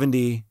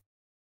 270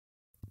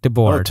 to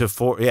board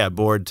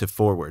board to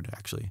forward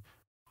actually.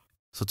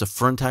 So it's a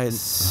front side.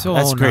 So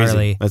that's gnarly.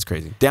 Crazy. That's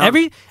crazy.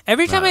 Down,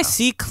 every time I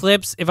see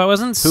clips, if I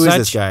wasn't who is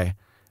this guy?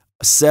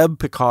 Seb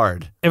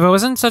Picard. If I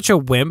wasn't such a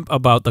wimp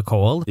about the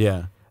cold,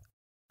 yeah,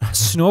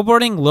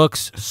 snowboarding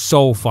looks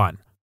so fun.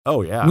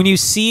 Oh yeah, when you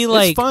see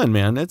it's fun,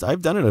 man.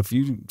 I've done it a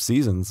few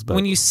seasons, but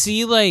when you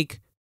see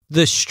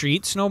the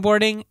street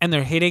snowboarding and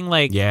they're hitting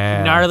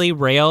gnarly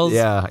rails,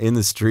 in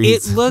the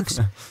streets,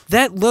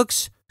 that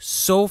looks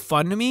so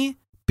fun to me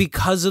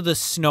because of the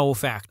snow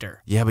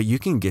factor. Yeah, but you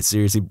can get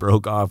seriously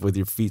broke off with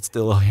your feet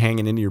still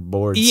hanging into your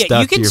board.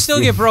 Yeah, you can still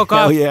get broke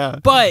off. Yeah,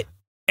 but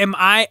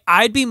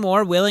I'd be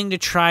more willing to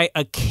try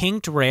a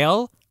kinked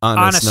rail on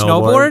a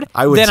snowboard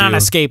than on a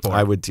skateboard.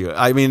 I would too.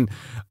 I mean,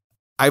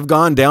 I've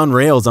gone down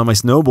rails on my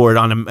snowboard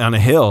on a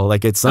hill,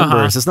 like at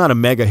Sunburst. It's not a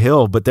mega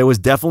hill, but there was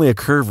definitely a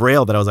curved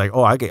rail that I was like,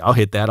 oh, I'll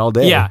hit that all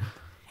day. Yeah,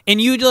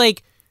 and you'd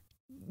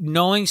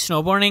knowing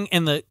snowboarding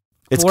and the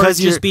board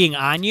just being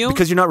on you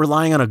because you're not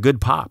relying on a good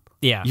pop.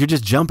 Yeah, you're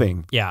just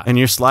jumping. Yeah, and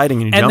you're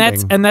sliding and you're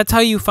jumping. And that's how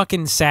you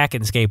fucking sack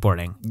in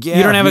skateboarding. Yeah,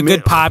 you don't have a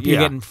good pop, you're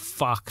getting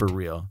fucked for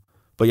real.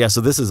 But yeah,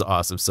 so this is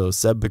awesome. So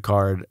Seb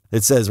Picard,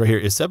 it says right here,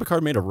 is Seb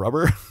Picard made of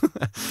rubber?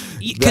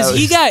 Because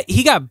he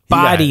got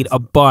bodied a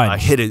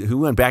bunch. Who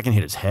went back and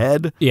hit his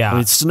head? Yeah. I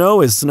mean,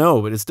 snow is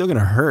snow, but it's still gonna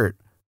hurt.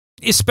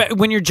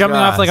 When you're jumping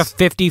off like a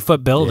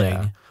 50-foot building.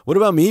 Yeah. What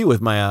about me with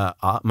my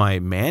my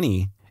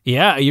Manny?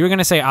 Yeah, you were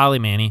gonna say Ollie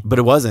Manny, but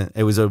it wasn't.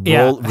 It was a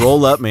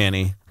roll up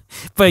Manny.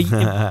 But you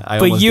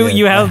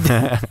held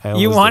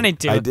you wanted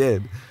to. I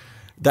did.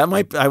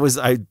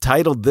 I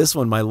titled this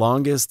one my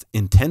longest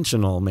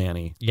intentional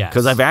Manny. Yeah.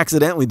 Because I've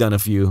accidentally done a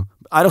few.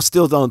 I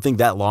still don't think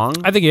that long.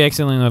 I think you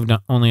accidentally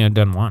only have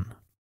done one.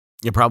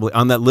 Yeah, probably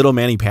on that little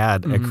Manny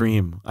pad at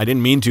Cream. I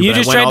didn't mean to. You but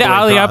just I went tried to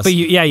ollie up, but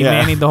you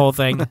manied the whole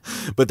thing.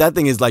 But that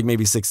thing is like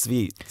maybe 6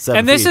 feet, 7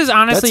 and this feet. is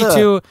honestly That's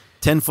too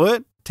 10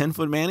 foot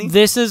Manny.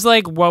 This is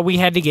like what we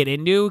had to get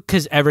into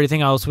because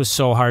everything else was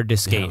so hard to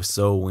skate. Yeah, it was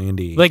so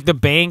windy. Like the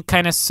bank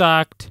kind of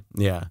sucked.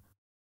 Yeah,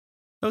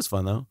 that was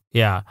fun though.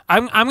 Yeah,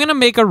 I'm gonna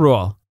make a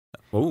rule.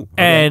 Oh, okay.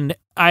 And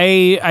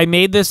I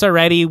made this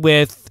already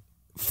with,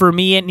 for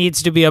me, it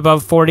needs to be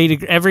above 40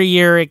 degrees. Every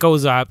year it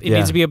goes up. It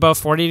needs to be above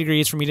 40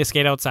 degrees for me to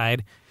skate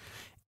outside.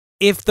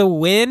 If the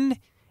wind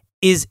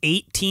is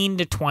 18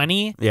 to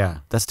 20. Yeah,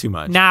 that's too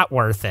much. Not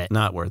worth it.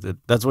 Not worth it.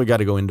 That's why we got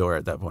to go indoor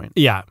at that point.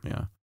 Yeah.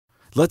 Yeah.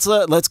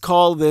 Let's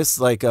call this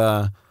like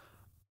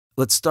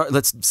let's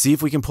see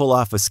if we can pull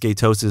off a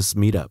Skatosis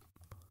meetup.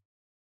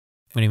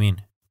 What do you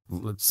mean?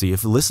 Let's see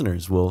if the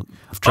listeners will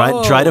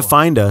try to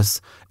find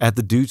us at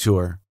the Dew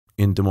Tour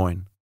in Des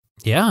Moines.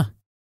 Yeah.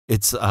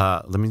 It's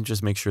let me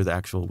just make sure the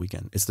actual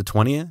weekend. It's the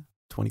 20th,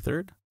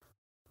 23rd?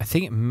 I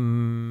think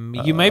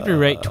you might be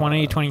right,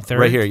 20, 23rd.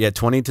 Right here, yeah,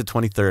 20 to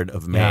 23rd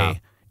of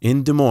May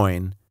in Des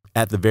Moines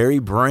at the very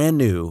brand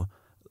new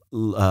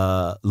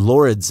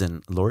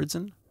Lauridsen.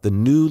 The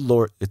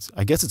new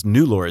I guess it's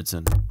New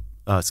Lauridsen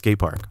skate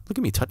park. Look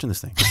at me touching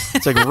this thing.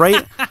 It's like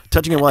right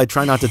touching it while I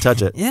try not to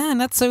touch it. Yeah,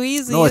 not so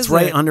easy. No, it's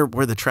right under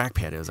where the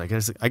trackpad is. I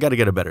guess I got to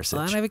get a better sit.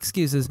 A lot of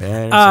excuses.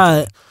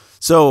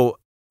 So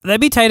that'd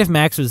be tight if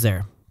Max was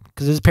there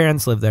because his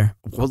parents live there.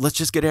 Well, let's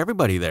just get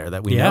everybody there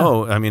that we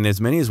know. I mean,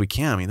 as many as we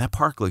can. I mean, that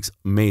park looks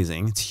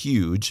amazing. It's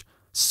huge.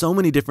 So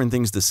many different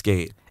things to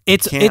skate.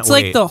 It's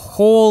like the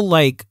whole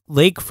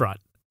lakefront.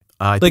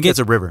 I think it's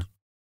a river.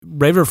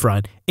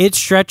 Riverfront. It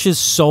stretches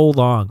so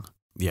long.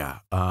 Yeah.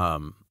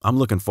 I'm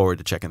looking forward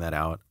to checking that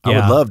out. I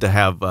would love to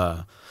have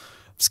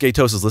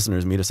Skatosis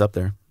listeners meet us up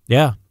there.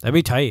 Yeah, that'd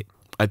be tight.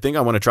 I think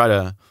I want to try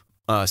to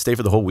stay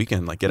for the whole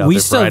weekend. Like get out there Friday. We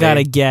still got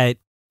to get...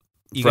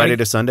 Friday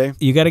to Sunday?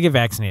 You got to get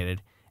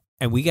vaccinated.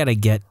 And we got to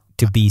get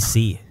to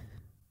BC.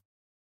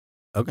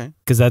 Okay.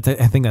 Because I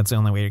think that's the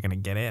only way you're going to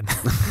get in.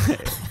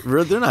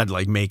 They're not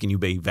like making you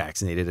be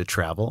vaccinated to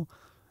travel.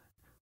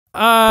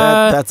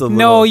 That's a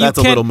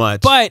little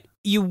much. But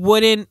you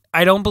wouldn't...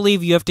 I don't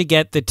believe you have to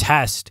get the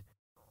test.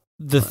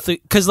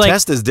 Because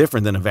test is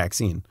different than a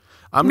vaccine.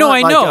 I know.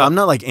 I'm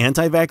not like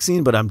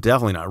anti-vaccine, but I'm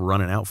definitely not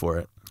running out for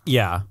it.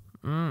 Yeah,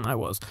 I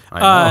was. I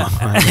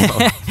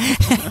know.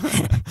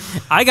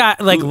 I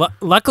got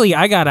luckily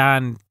I got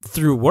on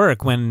through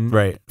work when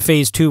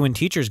phase 2 when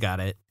teachers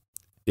got it.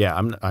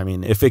 Yeah, I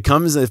mean, if it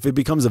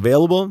becomes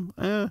available,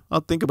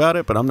 I'll think about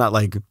it, but I'm not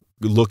like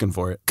looking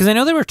for it. Because I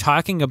know they were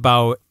talking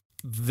about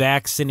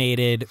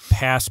vaccinated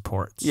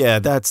passports. Yeah,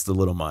 that's a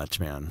little much,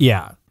 man.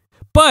 Yeah,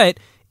 but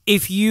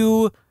if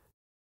you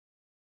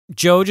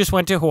Joe just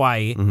went to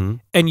Hawaii, Mm-hmm.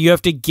 and you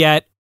have to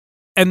get,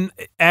 and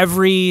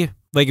every,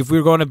 like, if we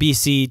were going to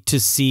BC to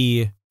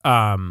see,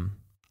 I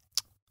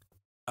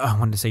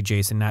wanted to say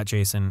Jason, not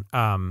Jason,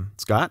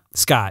 Scott?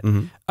 Scott,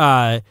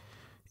 Mm-hmm.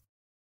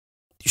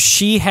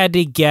 she had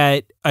to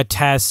get a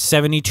test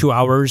 72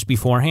 hours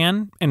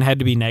beforehand and had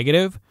to be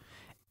negative.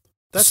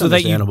 That's so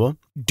that you understandable.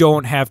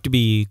 don't have to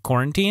be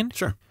quarantined.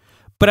 Sure.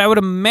 But I would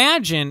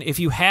imagine if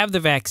you have the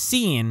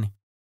vaccine,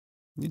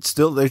 They're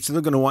still going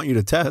to want you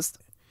to test.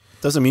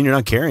 Doesn't mean you're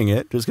not carrying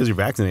it just because you're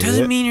vaccinated.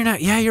 doesn't mean you're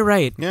not. Yeah, you're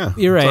right. Yeah,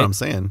 you're right. That's what I'm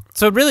saying.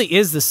 So it really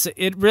is this.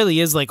 It really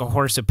is like a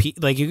horse of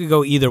like you could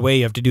go either way.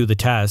 You have to do the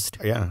test.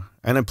 Yeah,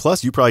 and then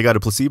plus you probably got a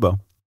placebo.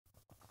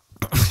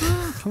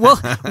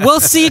 We'll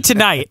see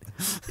tonight.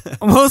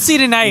 We'll see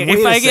tonight Wait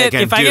if a I get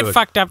second, if I get dude.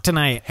 fucked up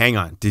tonight. Hang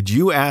on. Did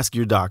you ask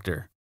your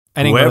doctor?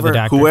 I didn't go to the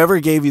doctor. Whoever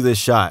gave you this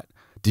shot,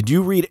 did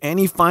you read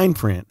any fine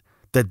print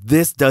that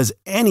this does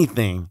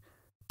anything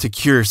to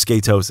cure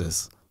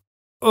skatosis?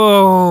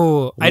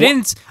 Oh, I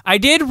didn't. I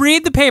did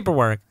read the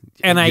paperwork,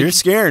 and You're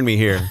scaring me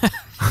here.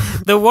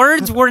 the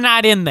words were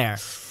not in there.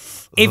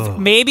 If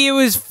maybe it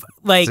was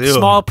like Dude.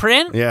 small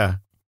print. Yeah.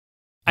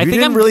 I think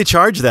didn't I'm really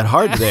charge that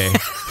hard today.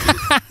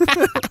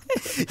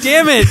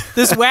 Damn it!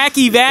 This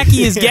wacky vacky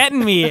is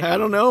getting me. I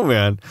don't know,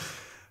 man.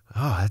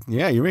 Oh,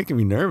 yeah, you're making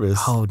me nervous.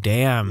 Oh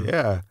damn!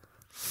 Yeah.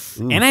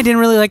 And I didn't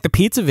really like the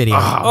pizza video.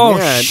 Oh,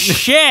 man.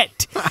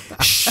 Shit!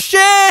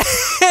 Shit!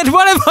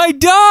 What have I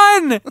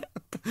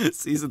done?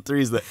 Season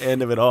 3 is the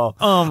end of it all.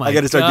 Oh my! I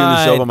got to start doing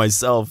the show by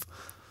myself.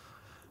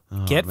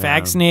 Oh, get man.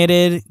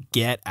 vaccinated.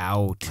 Get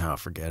out. Oh,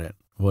 forget it.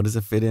 What does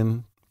it fit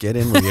in? Get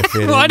in where you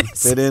fit What in.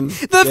 is Fit in.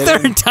 The Get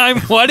third in. time.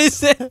 What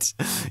is it?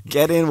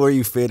 Get in where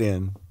you fit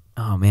in.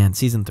 Oh man,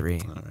 season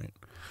 3. All right.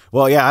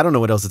 Well, yeah, I don't know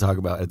what else to talk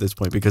about at this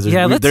point because there's,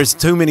 Yeah, there's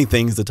too many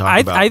things to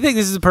talk about. I think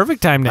this is the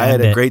perfect time to I end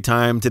had a it. great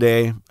time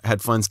today. Had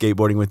fun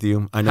skateboarding with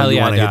you. I know Hell you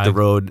yeah, want to hit the dog.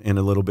 road in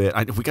a little bit.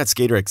 We got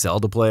Skater XL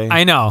to play.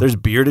 I know. There's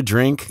beer to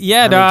drink.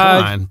 Yeah, I mean,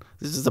 dog. Come on.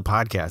 This is a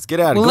podcast. Get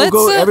out. Well,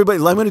 Go, let's, everybody.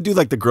 I'm going to do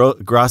like the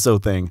Grasso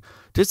thing.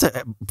 Just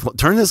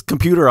turn this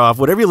computer off,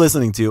 whatever you're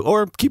listening to,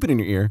 or keep it in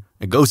your ear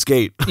and go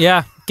skate.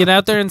 Yeah, get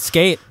out there and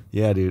skate.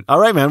 Yeah, dude. All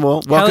right, man.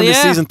 Well, welcome to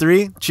season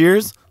 3.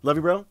 Cheers. Love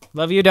you, bro.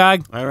 Love you,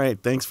 dog. All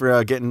right. Thanks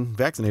for getting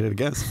vaccinated, I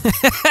guess.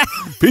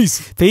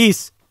 Peace.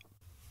 Peace.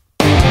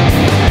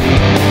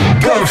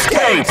 Go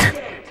skate!